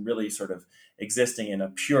and really sort of existing in a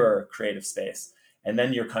pure creative space. And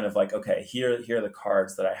then you're kind of like, okay, here are the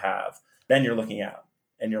cards that I have. Then you're looking out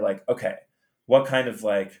and you're like, okay, what kind of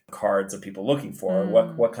like cards are people looking for?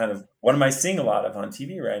 Mm. What am I seeing a lot of on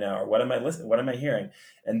TV right now? Or what am I listening? What am I hearing?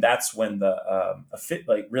 And that's when the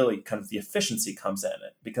like really kind of the efficiency comes in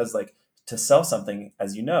it, because like to sell something,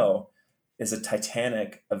 as you know, is a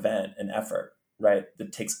titanic event and effort, right?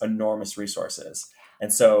 That takes enormous resources.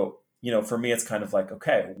 And so, for me, it's kind of like,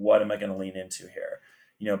 okay, what am I going to lean into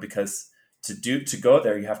here? Because to go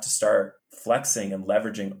there, you have to start flexing and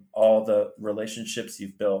leveraging all the relationships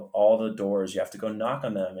you've built, all the doors. You have to go knock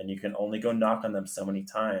on them, and you can only go knock on them so many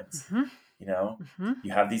times. Hmm. You know, Hmm.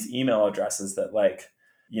 you have these email addresses that like,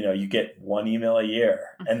 you get one email a year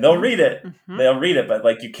and they'll Hmm. read it. Hmm. They'll read it, but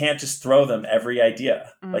like you can't just throw them every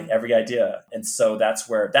idea, like Mm. every idea. And so that's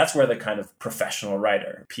where the kind of professional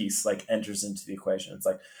writer piece like enters into the equation. It's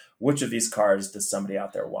like, which of these cards does somebody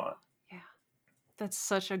out there want? Yeah, that's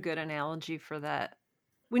such a good analogy for that.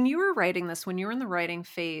 When you were writing this, when you were in the writing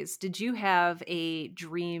phase, did you have a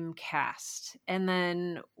dream cast? And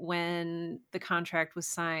then when the contract was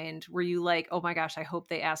signed, were you like, oh my gosh, I hope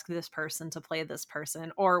they ask this person to play this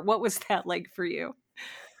person? Or what was that like for you?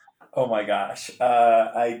 Oh my gosh.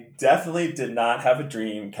 I definitely did not have a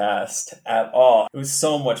dream cast at all. It was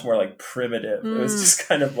so much more like primitive. It was Mm. just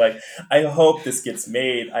kind of like, I hope this gets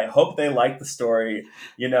made. I hope they like the story.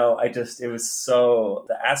 It was so,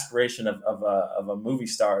 the aspiration of a movie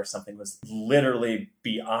star or something was literally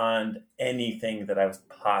beyond anything that I was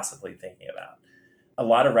possibly thinking about. A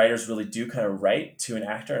lot of writers really do kind of write to an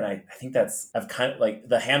actor. And I think I've kind of like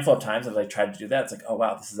the handful of times I've like tried to do that. It's like, oh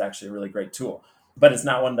wow, this is actually a really great tool, but it's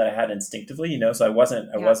not one that I had instinctively, so I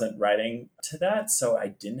Yeah. wasn't writing to that. So I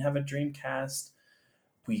didn't have a dream cast.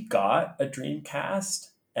 We got a dream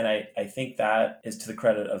cast. And I think that is to the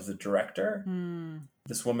credit of the director, Mm.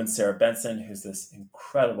 this woman, Sarah Benson, who's this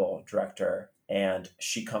incredible director. And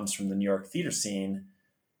she comes from the New York theater scene,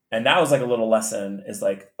 and that was like a little lesson, is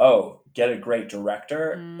like, oh, get a great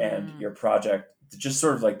director and Mm. your project just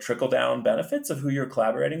sort of like trickle down benefits of who you're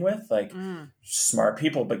collaborating with. Like Mm. smart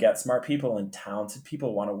people beget smart people, and talented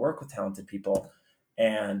people want to work with talented people.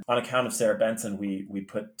 And on account of Sarah Benson, we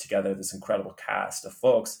put together this incredible cast of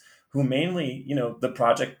folks who mainly, the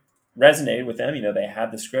project resonated with them. They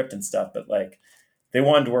had the script and stuff, but like they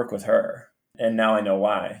wanted to work with her. And now I know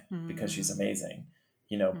why, because she's Mm. amazing.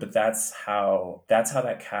 Mm. But that's how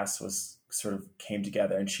that cast was sort of came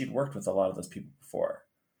together, and she'd worked with a lot of those people before.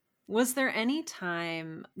 Was there any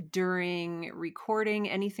time during recording,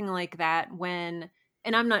 anything like that, when,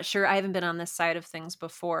 and I'm not sure, I haven't been on this side of things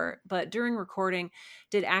before, but during recording,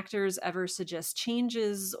 did actors ever suggest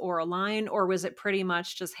changes or a line, or was it pretty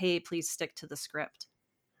much just, hey, please stick to the script?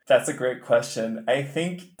 That's a great question. I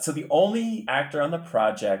think so. The only actor on the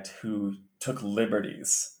project who took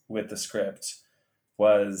liberties with the script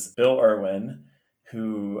was Bill Irwin.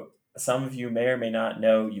 who some of you may or may not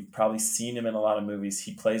know. You've probably seen him in a lot of movies.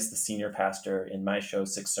 He plays the senior pastor in my show,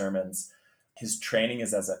 Six Sermons. His training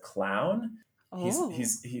is as a clown. Oh,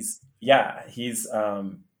 He's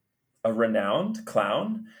a renowned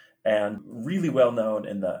clown and really well known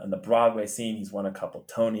in the Broadway scene. He's won a couple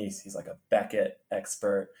Tonys. He's like a Beckett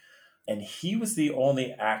expert. And he was the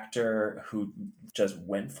only actor who just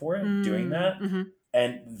went for it doing that. Mm-hmm.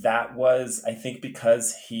 And that was, I think,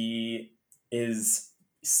 because he is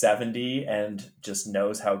 70 and just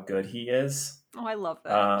knows how good he is. Oh, I love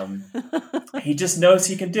that. He just knows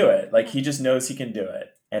he can do it. Like, he just knows he can do it.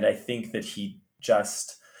 And I think that he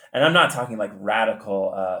just, and I'm not talking like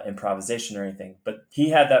radical improvisation or anything, but he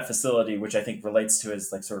had that facility, which I think relates to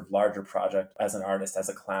his like sort of larger project as an artist, as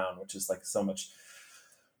a clown, which is like so much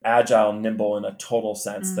agile, nimble in a total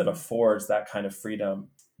sense that affords that kind of freedom.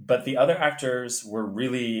 But the other actors were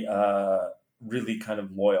really, really kind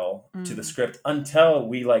of loyal to the script until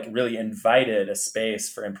we like really invited a space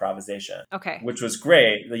for improvisation. Okay. Which was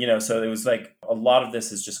great. You know, so it was like a lot of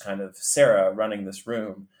this is just kind of Sarah running this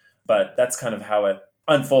room, but that's kind of how it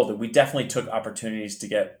unfolded. We definitely took opportunities to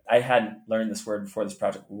get, I hadn't learned this word before this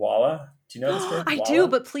project, walla. Do you know this word? I Walla? do,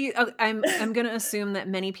 but please, I'm going to assume that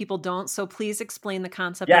many people don't. So please explain the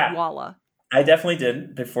concept Yeah. of walla. I definitely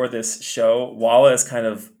didn't before this show. Walla is kind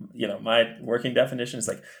of, you know, my working definition is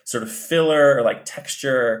like sort of filler or like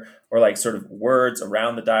texture or like sort of words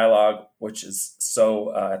around the dialogue, which is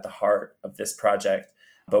so at the heart of this project.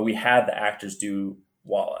 But we had the actors do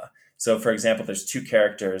walla. So for example, there's two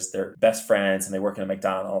characters, they're best friends and they work in a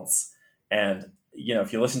McDonald's. And, you know,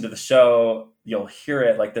 if you listen to the show, you'll hear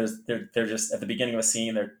it. Like they're just at the beginning of a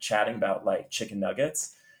scene, they're chatting about like chicken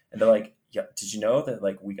nuggets. And they're like, yeah, did you know that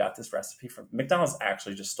like we got this recipe from McDonald's?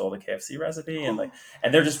 Actually just stole the KFC recipe. And like,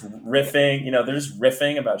 and they're just riffing, you know, they're just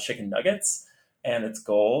riffing about chicken nuggets and it's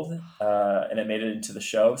gold. And it made it into the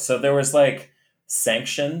show. So there was like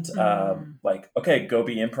sanctioned, like, okay, go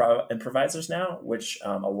be improvisers now, which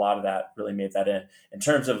a lot of that really made that in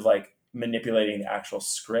terms of like manipulating the actual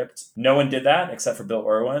script. No one did that except for Bill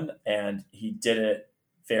Irwin. And he did it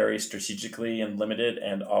very strategically and limited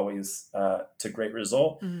and always to great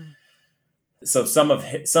result. So some of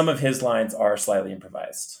his lines are slightly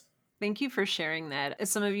improvised. Thank you for sharing that.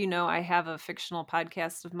 As some of you know, I have a fictional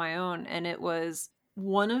podcast of my own, and it was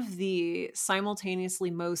one of the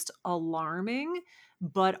simultaneously most alarming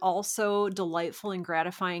but also delightful and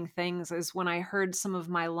gratifying things is when I heard some of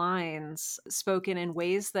my lines spoken in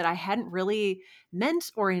ways that I hadn't really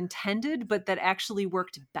meant or intended, but that actually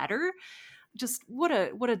worked better. Just what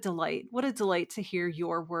a delight. What a delight to hear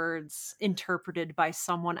your words interpreted by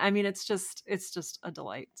someone. I mean, it's just a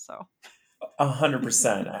delight. So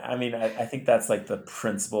 100%. I mean, I think that's like the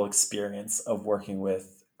principal experience of working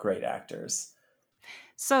with great actors.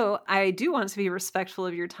 So I do want to be respectful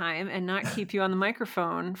of your time and not keep you on the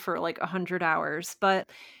microphone for like 100 hours, but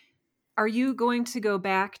are you going to go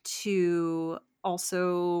back to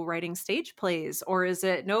also writing stage plays, or is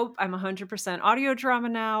it, nope, I'm 100% audio drama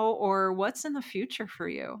now, or what's in the future for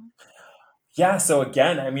you? Yeah. So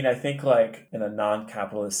again, I mean, I think like in a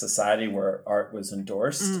non-capitalist society where art was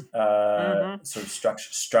endorsed, sort of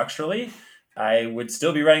structurally, I would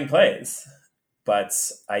still be writing plays, but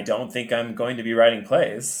I don't think I'm going to be writing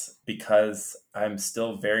plays because I'm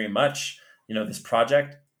still very much, you know, this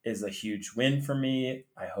project is a huge win for me.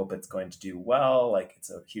 I hope it's going to do well. Like it's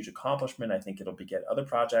a huge accomplishment. I think it'll beget other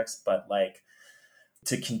projects, but like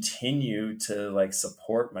to continue to like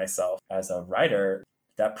support myself as a writer,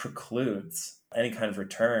 that precludes any kind of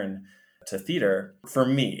return to theater for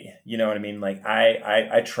me. You know what I mean? Like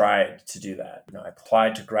I tried to do that. You know, I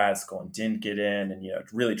applied to grad school and didn't get in and, you know,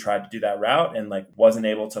 really tried to do that route and like wasn't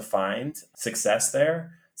able to find success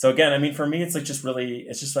there. So again, I mean, for me, it's like just really,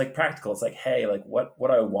 it's just like practical. It's like, hey, like what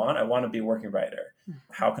do I want? I want to be a working writer.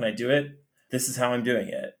 How can I do it? This is how I'm doing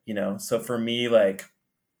it, you know? So for me, like,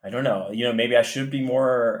 I don't know, you know, maybe I should be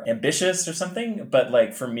more ambitious or something. But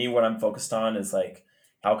like for me, what I'm focused on is like,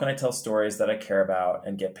 how can I tell stories that I care about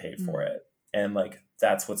and get paid for it? And like,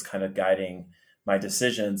 that's what's kind of guiding my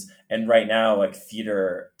decisions. And right now, like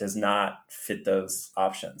theater does not fit those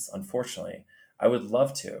options, unfortunately. I would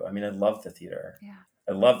love to. I mean, I love the theater. Yeah.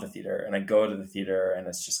 I love the theater and I go to the theater and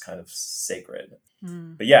it's just kind of sacred.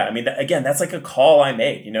 But yeah, I mean, again, that's like a call I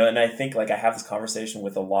made, you know, and I think like I have this conversation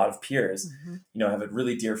with a lot of peers. You know, I have a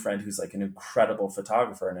really dear friend who's like an incredible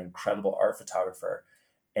photographer, an incredible art photographer.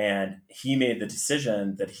 And he made the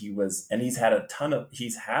decision that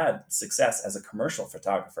he's had success as a commercial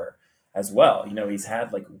photographer as well. You know, he's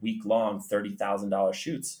had like week-long $30,000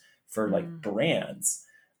 shoots for like brands,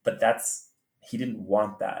 but that's he didn't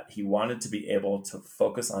want that. He wanted to be able to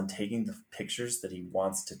focus on taking the pictures that he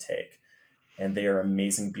wants to take. And they are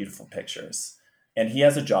amazing, beautiful pictures. And he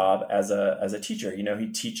has a job as a teacher.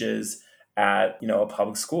 He teaches at, a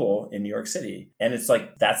public school in New York City. And it's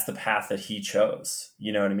like, that's the path that he chose,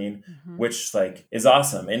 you know what I mean? Mm-hmm. Which like is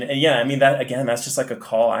awesome. And yeah, I mean, that again, that's just like a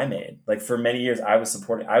call I made. Like for many years, I was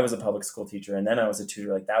a public school teacher, and then I was a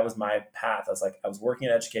tutor. Like that was my path. I was working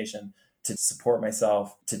in education to support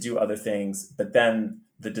myself, to do other things. But then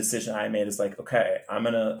the decision I made is like, okay, I'm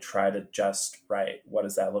going to try to just write. What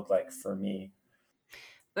does that look like for me?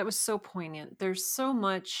 That was so poignant. There's so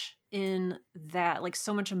much in that, like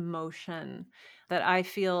so much emotion that I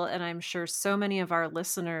feel, and I'm sure so many of our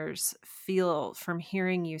listeners feel from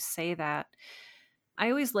hearing you say that.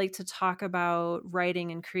 I always like to talk about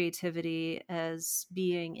writing and creativity as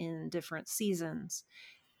being in different seasons.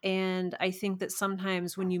 And I think that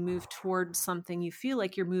sometimes when you move towards something, you feel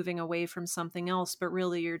like you're moving away from something else, but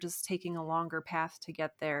really you're just taking a longer path to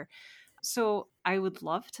get there. So I would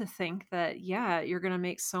love to think that, yeah, you're going to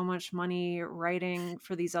make so much money writing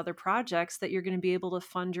for these other projects that you're going to be able to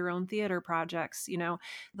fund your own theater projects,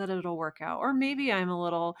 that it'll work out. Or maybe I'm a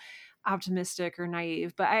little optimistic or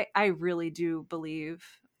naive, but I really do believe,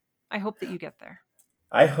 I hope that you get there.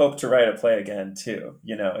 I hope to write a play again too.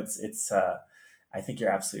 I think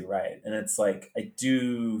you're absolutely right. And it's like, I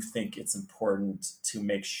do think it's important to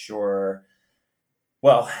make sure.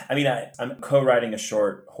 Well, I mean, I'm co-writing a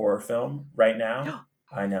short horror film right now.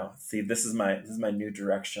 I know. See, this is my new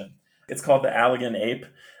direction. It's called The Allegan Ape.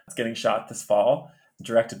 It's getting shot this fall,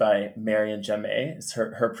 directed by Marion Jammet. It's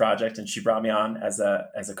her project, and she brought me on as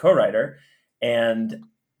a co-writer. And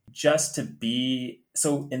just to be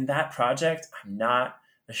so in that project, I'm not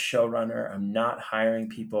a showrunner. I'm not hiring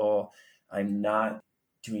people. I'm not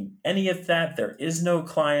doing any of that. There is no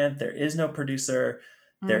client. There is no producer.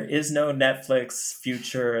 There is no Netflix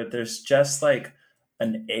future. There's just like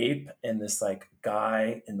an ape and this like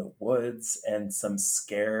guy in the woods and some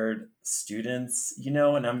scared students,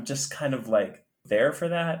 and I'm just kind of like there for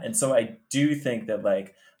that. And so I do think that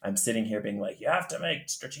like I'm sitting here being like, you have to make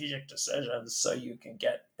strategic decisions so you can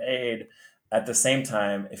get paid. At the same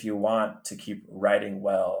time, if you want to keep writing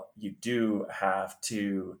well, you do have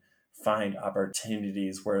to find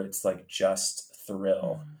opportunities where it's like just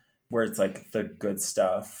thrill. Where it's like the good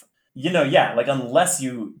stuff, yeah, like unless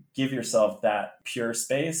you give yourself that pure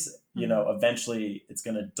space, eventually it's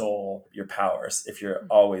going to dull your powers if you're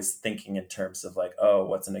always thinking in terms of like, oh,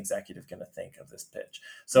 what's an executive going to think of this pitch?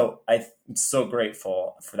 So I'm so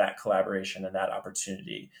grateful for that collaboration and that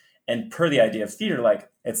opportunity. And per the idea of theater, like,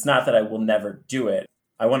 it's not that I will never do it.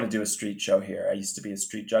 I want to do a street show here. I used to be a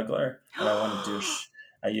street juggler, and I want to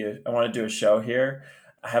do I want to do a show here.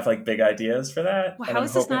 I have like big ideas for that. Well, and how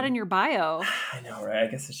is this not in your bio? I know, right? I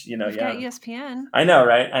guess it's, You've got ESPN. I know,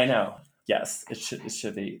 right? I know. Yes, it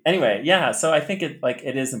should be. Anyway, yeah. So I think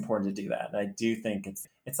it is important to do that, and I do think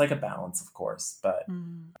it's like a balance, of course. But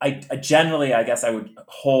I generally, I guess, I would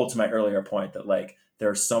hold to my earlier point that like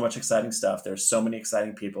there's so much exciting stuff. There's so many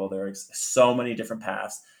exciting people. There's so many different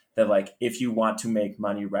paths that like if you want to make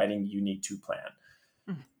money writing, you need to plan.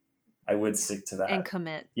 I would stick to that. And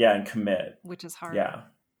commit. Yeah, and commit. Which is hard. Yeah.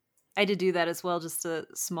 I did do that as well. Just a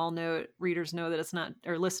small note, readers know that it's not,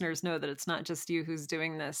 or listeners know that it's not just you who's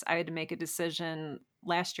doing this. I had to make a decision.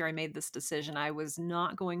 Last year I made this decision. I was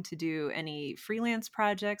not going to do any freelance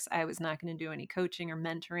projects. I was not going to do any coaching or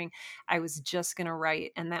mentoring. I was just going to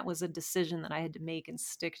write. And that was a decision that I had to make and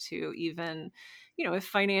stick to, even, if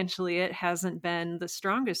financially it hasn't been the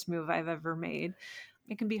strongest move I've ever made.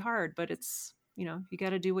 It can be hard, but it's, you got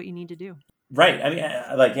to do what you need to do. Right. I mean,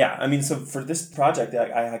 yeah. I mean, so for this project,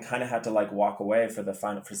 I kind of had to like walk away for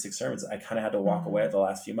 6 sermons. I kind of had to walk away the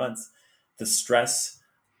last few months. The stress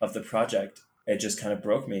of the project, it just kind of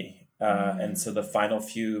broke me. And so the final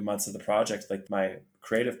few months of the project, like my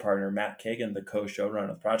creative partner, Matt Kagan, the co-showrunner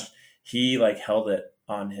of the project, he like held it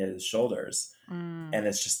on his shoulders. And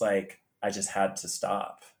it's just like, I just had to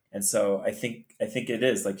stop. And so I think it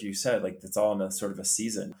is, like you said, like it's all in a sort of a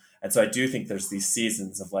season. And so I do think there's these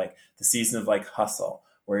seasons of like the season of like hustle,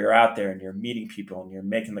 where you're out there and you're meeting people and you're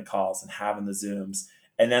making the calls and having the Zooms.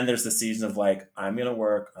 And then there's the season of like, I'm going to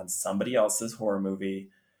work on somebody else's horror movie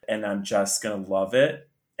and I'm just going to love it.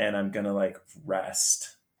 And I'm going to like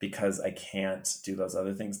rest because I can't do those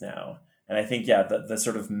other things now. And I think, yeah, the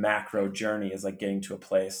sort of macro journey is like getting to a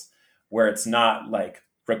place where it's not like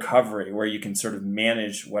recovery, where you can sort of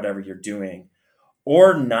manage whatever you're doing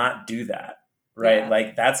or not do that. Right. Yeah.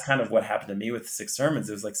 Like that's kind of what happened to me with 6 sermons.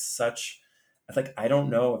 It was like I don't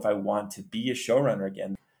know if I want to be a showrunner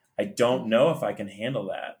again. I don't know if I can handle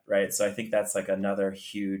that. Right. So I think that's like another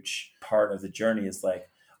huge part of the journey is like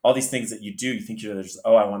all these things that you do, you think you're just,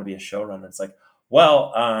 oh, I want to be a showrunner. It's like,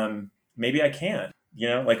 well, maybe I can't,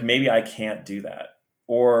 like maybe I can't do that.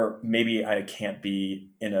 Or maybe I can't be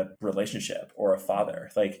in a relationship or a father.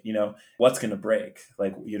 Like, what's going to break?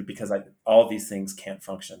 Like, because all these things can't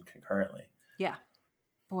function concurrently. Yeah.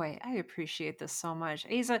 Boy, I appreciate this so much.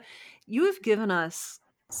 Asa, you have given us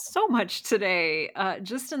so much today,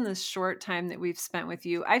 just in this short time that we've spent with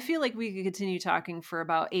you. I feel like we could continue talking for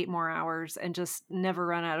about 8 more hours and just never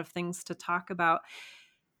run out of things to talk about.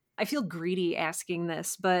 I feel greedy asking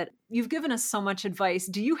this, but you've given us so much advice.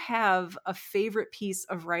 Do you have a favorite piece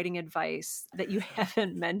of writing advice that you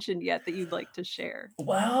haven't mentioned yet that you'd like to share?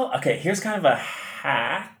 Well, okay, here's kind of a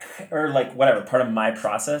hack or like whatever part of my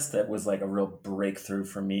process that was like a real breakthrough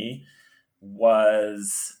for me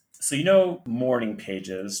was so morning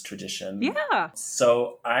pages tradition. Yeah.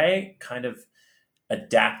 So I kind of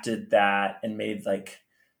adapted that and made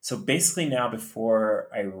so basically now before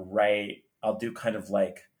I write, I'll do kind of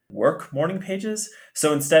like work morning pages.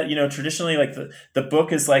 So instead, traditionally like the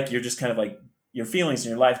book is like you're just kind of like your feelings in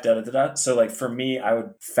your life, da da da da. So like for me, I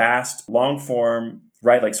would fast long form,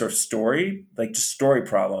 write like sort of story, like just story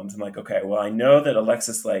problems. I'm like, okay, well, I know that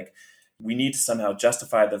Alexis, like, we need to somehow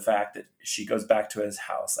justify the fact that she goes back to his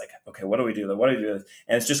house. Like, okay, what do we do? What do we do?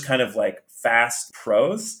 And it's just kind of like fast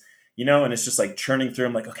prose, and it's just like churning through.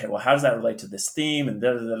 I'm like, okay, well, how does that relate to this theme? And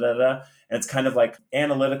da da da da da. And it's kind of like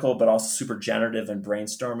analytical, but also super generative and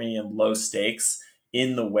brainstormy and low stakes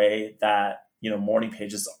in the way that, morning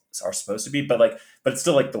pages are supposed to be. But it's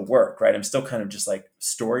still like the work, right? I'm still kind of just like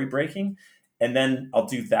story breaking. And then I'll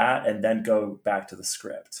do that and then go back to the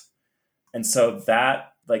script. And so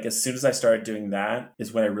that, like, as soon as I started doing that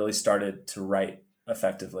is when I really started to write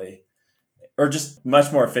effectively or just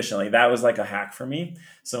much more efficiently. That was like a hack for me.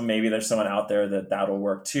 So maybe there's someone out there that'll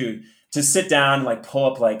work too. To sit down, like pull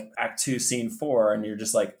up like act 2, scene 4, and you're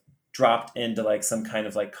just like dropped into like some kind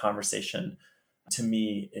of like conversation, to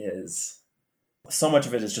me is so much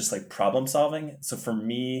of it is just like problem solving. So for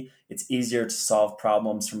me, it's easier to solve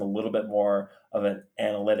problems from a little bit more of an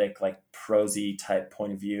analytic, like prosy type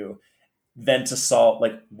point of view than to solve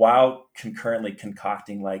like while concurrently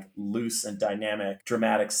concocting like loose and dynamic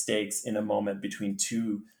dramatic stakes in a moment between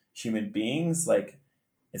two human beings. Like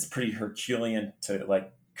it's pretty Herculean to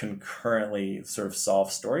like concurrently sort of solve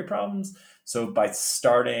story problems. So by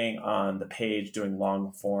starting on the page doing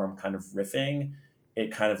long form kind of riffing,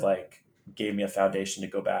 it kind of like gave me a foundation to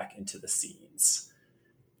go back into the scenes.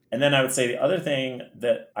 And then I would say the other thing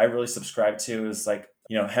that I really subscribe to is like,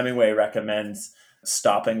 Hemingway recommends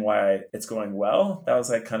stopping while it's going well. That was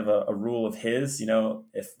like kind of a rule of his,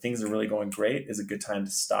 if things are really going great, is a good time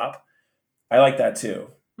to stop. I like that too.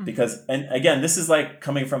 Because, and again, this is like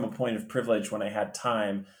coming from a point of privilege when I had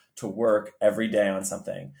time to work every day on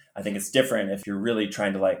something. I think it's different if you're really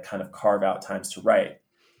trying to like kind of carve out times to write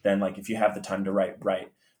than like if you have the time to write.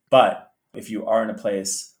 But if you are in a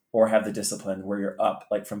place or have the discipline where you're up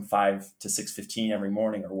like from 5 to 6:15 every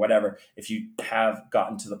morning or whatever, if you have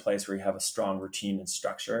gotten to the place where you have a strong routine and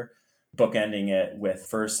structure, bookending it with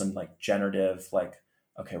first some like generative, like,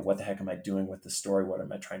 okay, what the heck am I doing with the story? What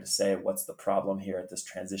am I trying to say? What's the problem here at this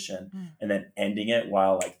transition? And then ending it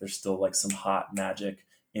while like there's still like some hot magic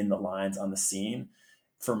in the lines on the scene,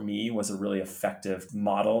 for me was a really effective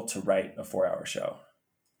model to write a 4-hour show.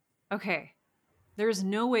 Okay. There's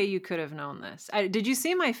no way you could have known this. Did you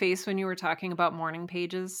see my face when you were talking about morning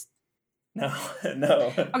pages? No.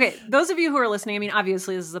 Okay. Those of you who are listening, I mean,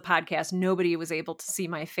 obviously this is a podcast. Nobody was able to see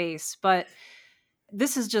my face, but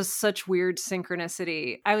this is just such weird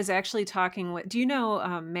synchronicity. I was actually talking with, do you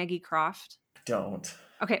know Maggie Croft? Don't.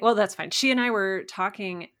 Okay. Well, that's fine. She and I were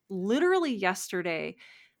talking literally yesterday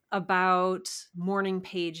about morning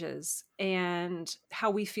pages and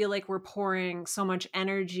how we feel like we're pouring so much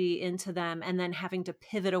energy into them and then having to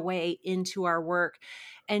pivot away into our work.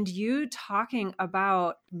 And you talking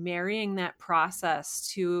about marrying that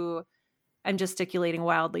process to, I'm gesticulating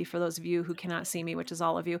wildly for those of you who cannot see me, which is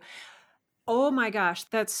all of you. Oh my gosh,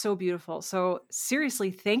 that's so beautiful. So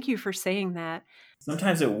seriously, thank you for saying that.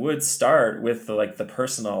 Sometimes it would start with the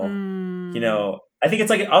personal, I think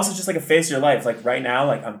it's like also just like a phase of your life. Like right now,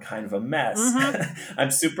 like I'm kind of a mess.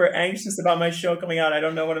 I'm super anxious about my show coming out. I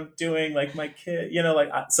don't know what I'm doing. Like my kid,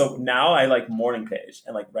 so now I like morning page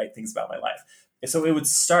and like write things about my life. So it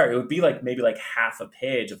would be like maybe like half a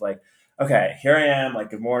page of like, okay, here I am,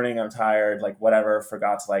 like, good morning, I'm tired, like whatever,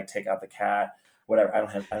 forgot to like take out the cat, whatever. I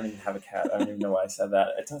don't even have a cat. I don't even know why I said that.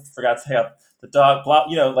 I just forgot to take out the dog, blah,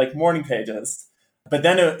 like morning pages. But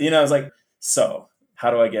then, I was like, so how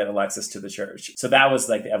do I get Alexis to the church? So that was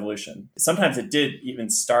like the evolution. Sometimes it did even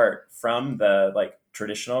start from the like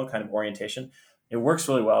traditional kind of orientation. It works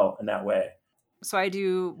really well in that way. So I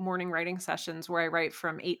do morning writing sessions where I write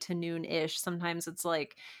from 8 to noon ish. Sometimes it's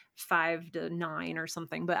like 5 to 9 or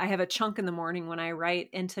something, but I have a chunk in the morning when I write.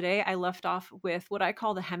 And today I left off with what I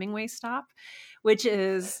call the Hemingway stop, which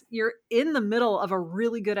is you're in the middle of a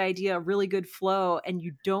really good idea, a really good flow, and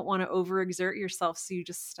you don't want to overexert yourself. So you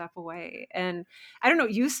just step away. And I don't know,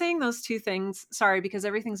 you saying those two things, sorry, because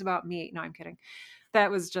everything's about me. No, I'm kidding. That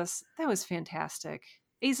was fantastic.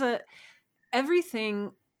 Asa,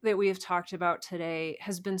 everything that we have talked about today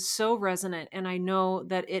has been so resonant, and I know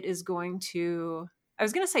that it is going to, I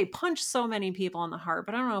was going to say punch so many people in the heart,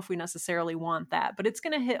 but I don't know if we necessarily want that, but it's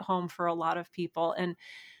going to hit home for a lot of people. And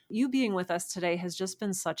you being with us today has just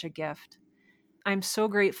been such a gift. I'm so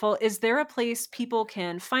grateful. Is there a place people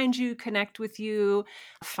can find you, connect with you,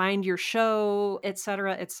 find your show, et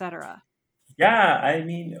cetera, et cetera? Yeah, I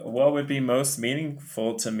mean, what would be most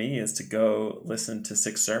meaningful to me is to go listen to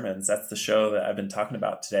Six Sermons. That's the show that I've been talking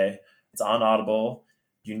about today. It's on Audible.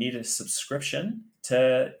 You need a subscription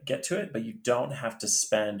to get to it, but you don't have to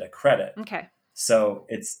spend a credit. Okay. So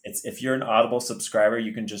it's if you're an Audible subscriber,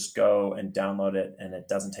 you can just go and download it and it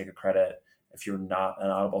doesn't take a credit. If you're not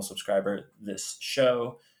an Audible subscriber, this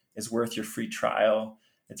show is worth your free trial.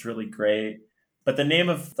 It's really great. But the name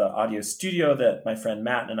of the audio studio that my friend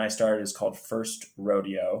Matt and I started is called First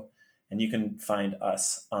Rodeo. And you can find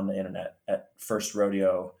us on the internet at First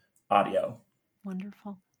Rodeo Audio.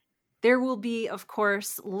 Wonderful. There will be, of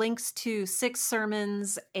course, links to Six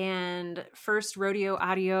Sermons and First Rodeo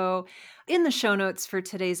Audio in the show notes for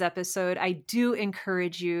today's episode. I do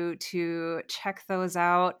encourage you to check those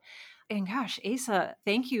out. And gosh, Asa,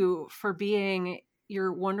 thank you for being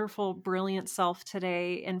your wonderful, brilliant self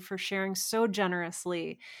today and for sharing so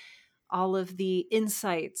generously all of the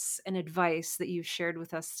insights and advice that you've shared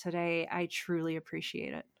with us today. I truly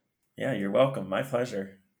appreciate it. Yeah, you're welcome. My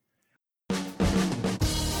pleasure.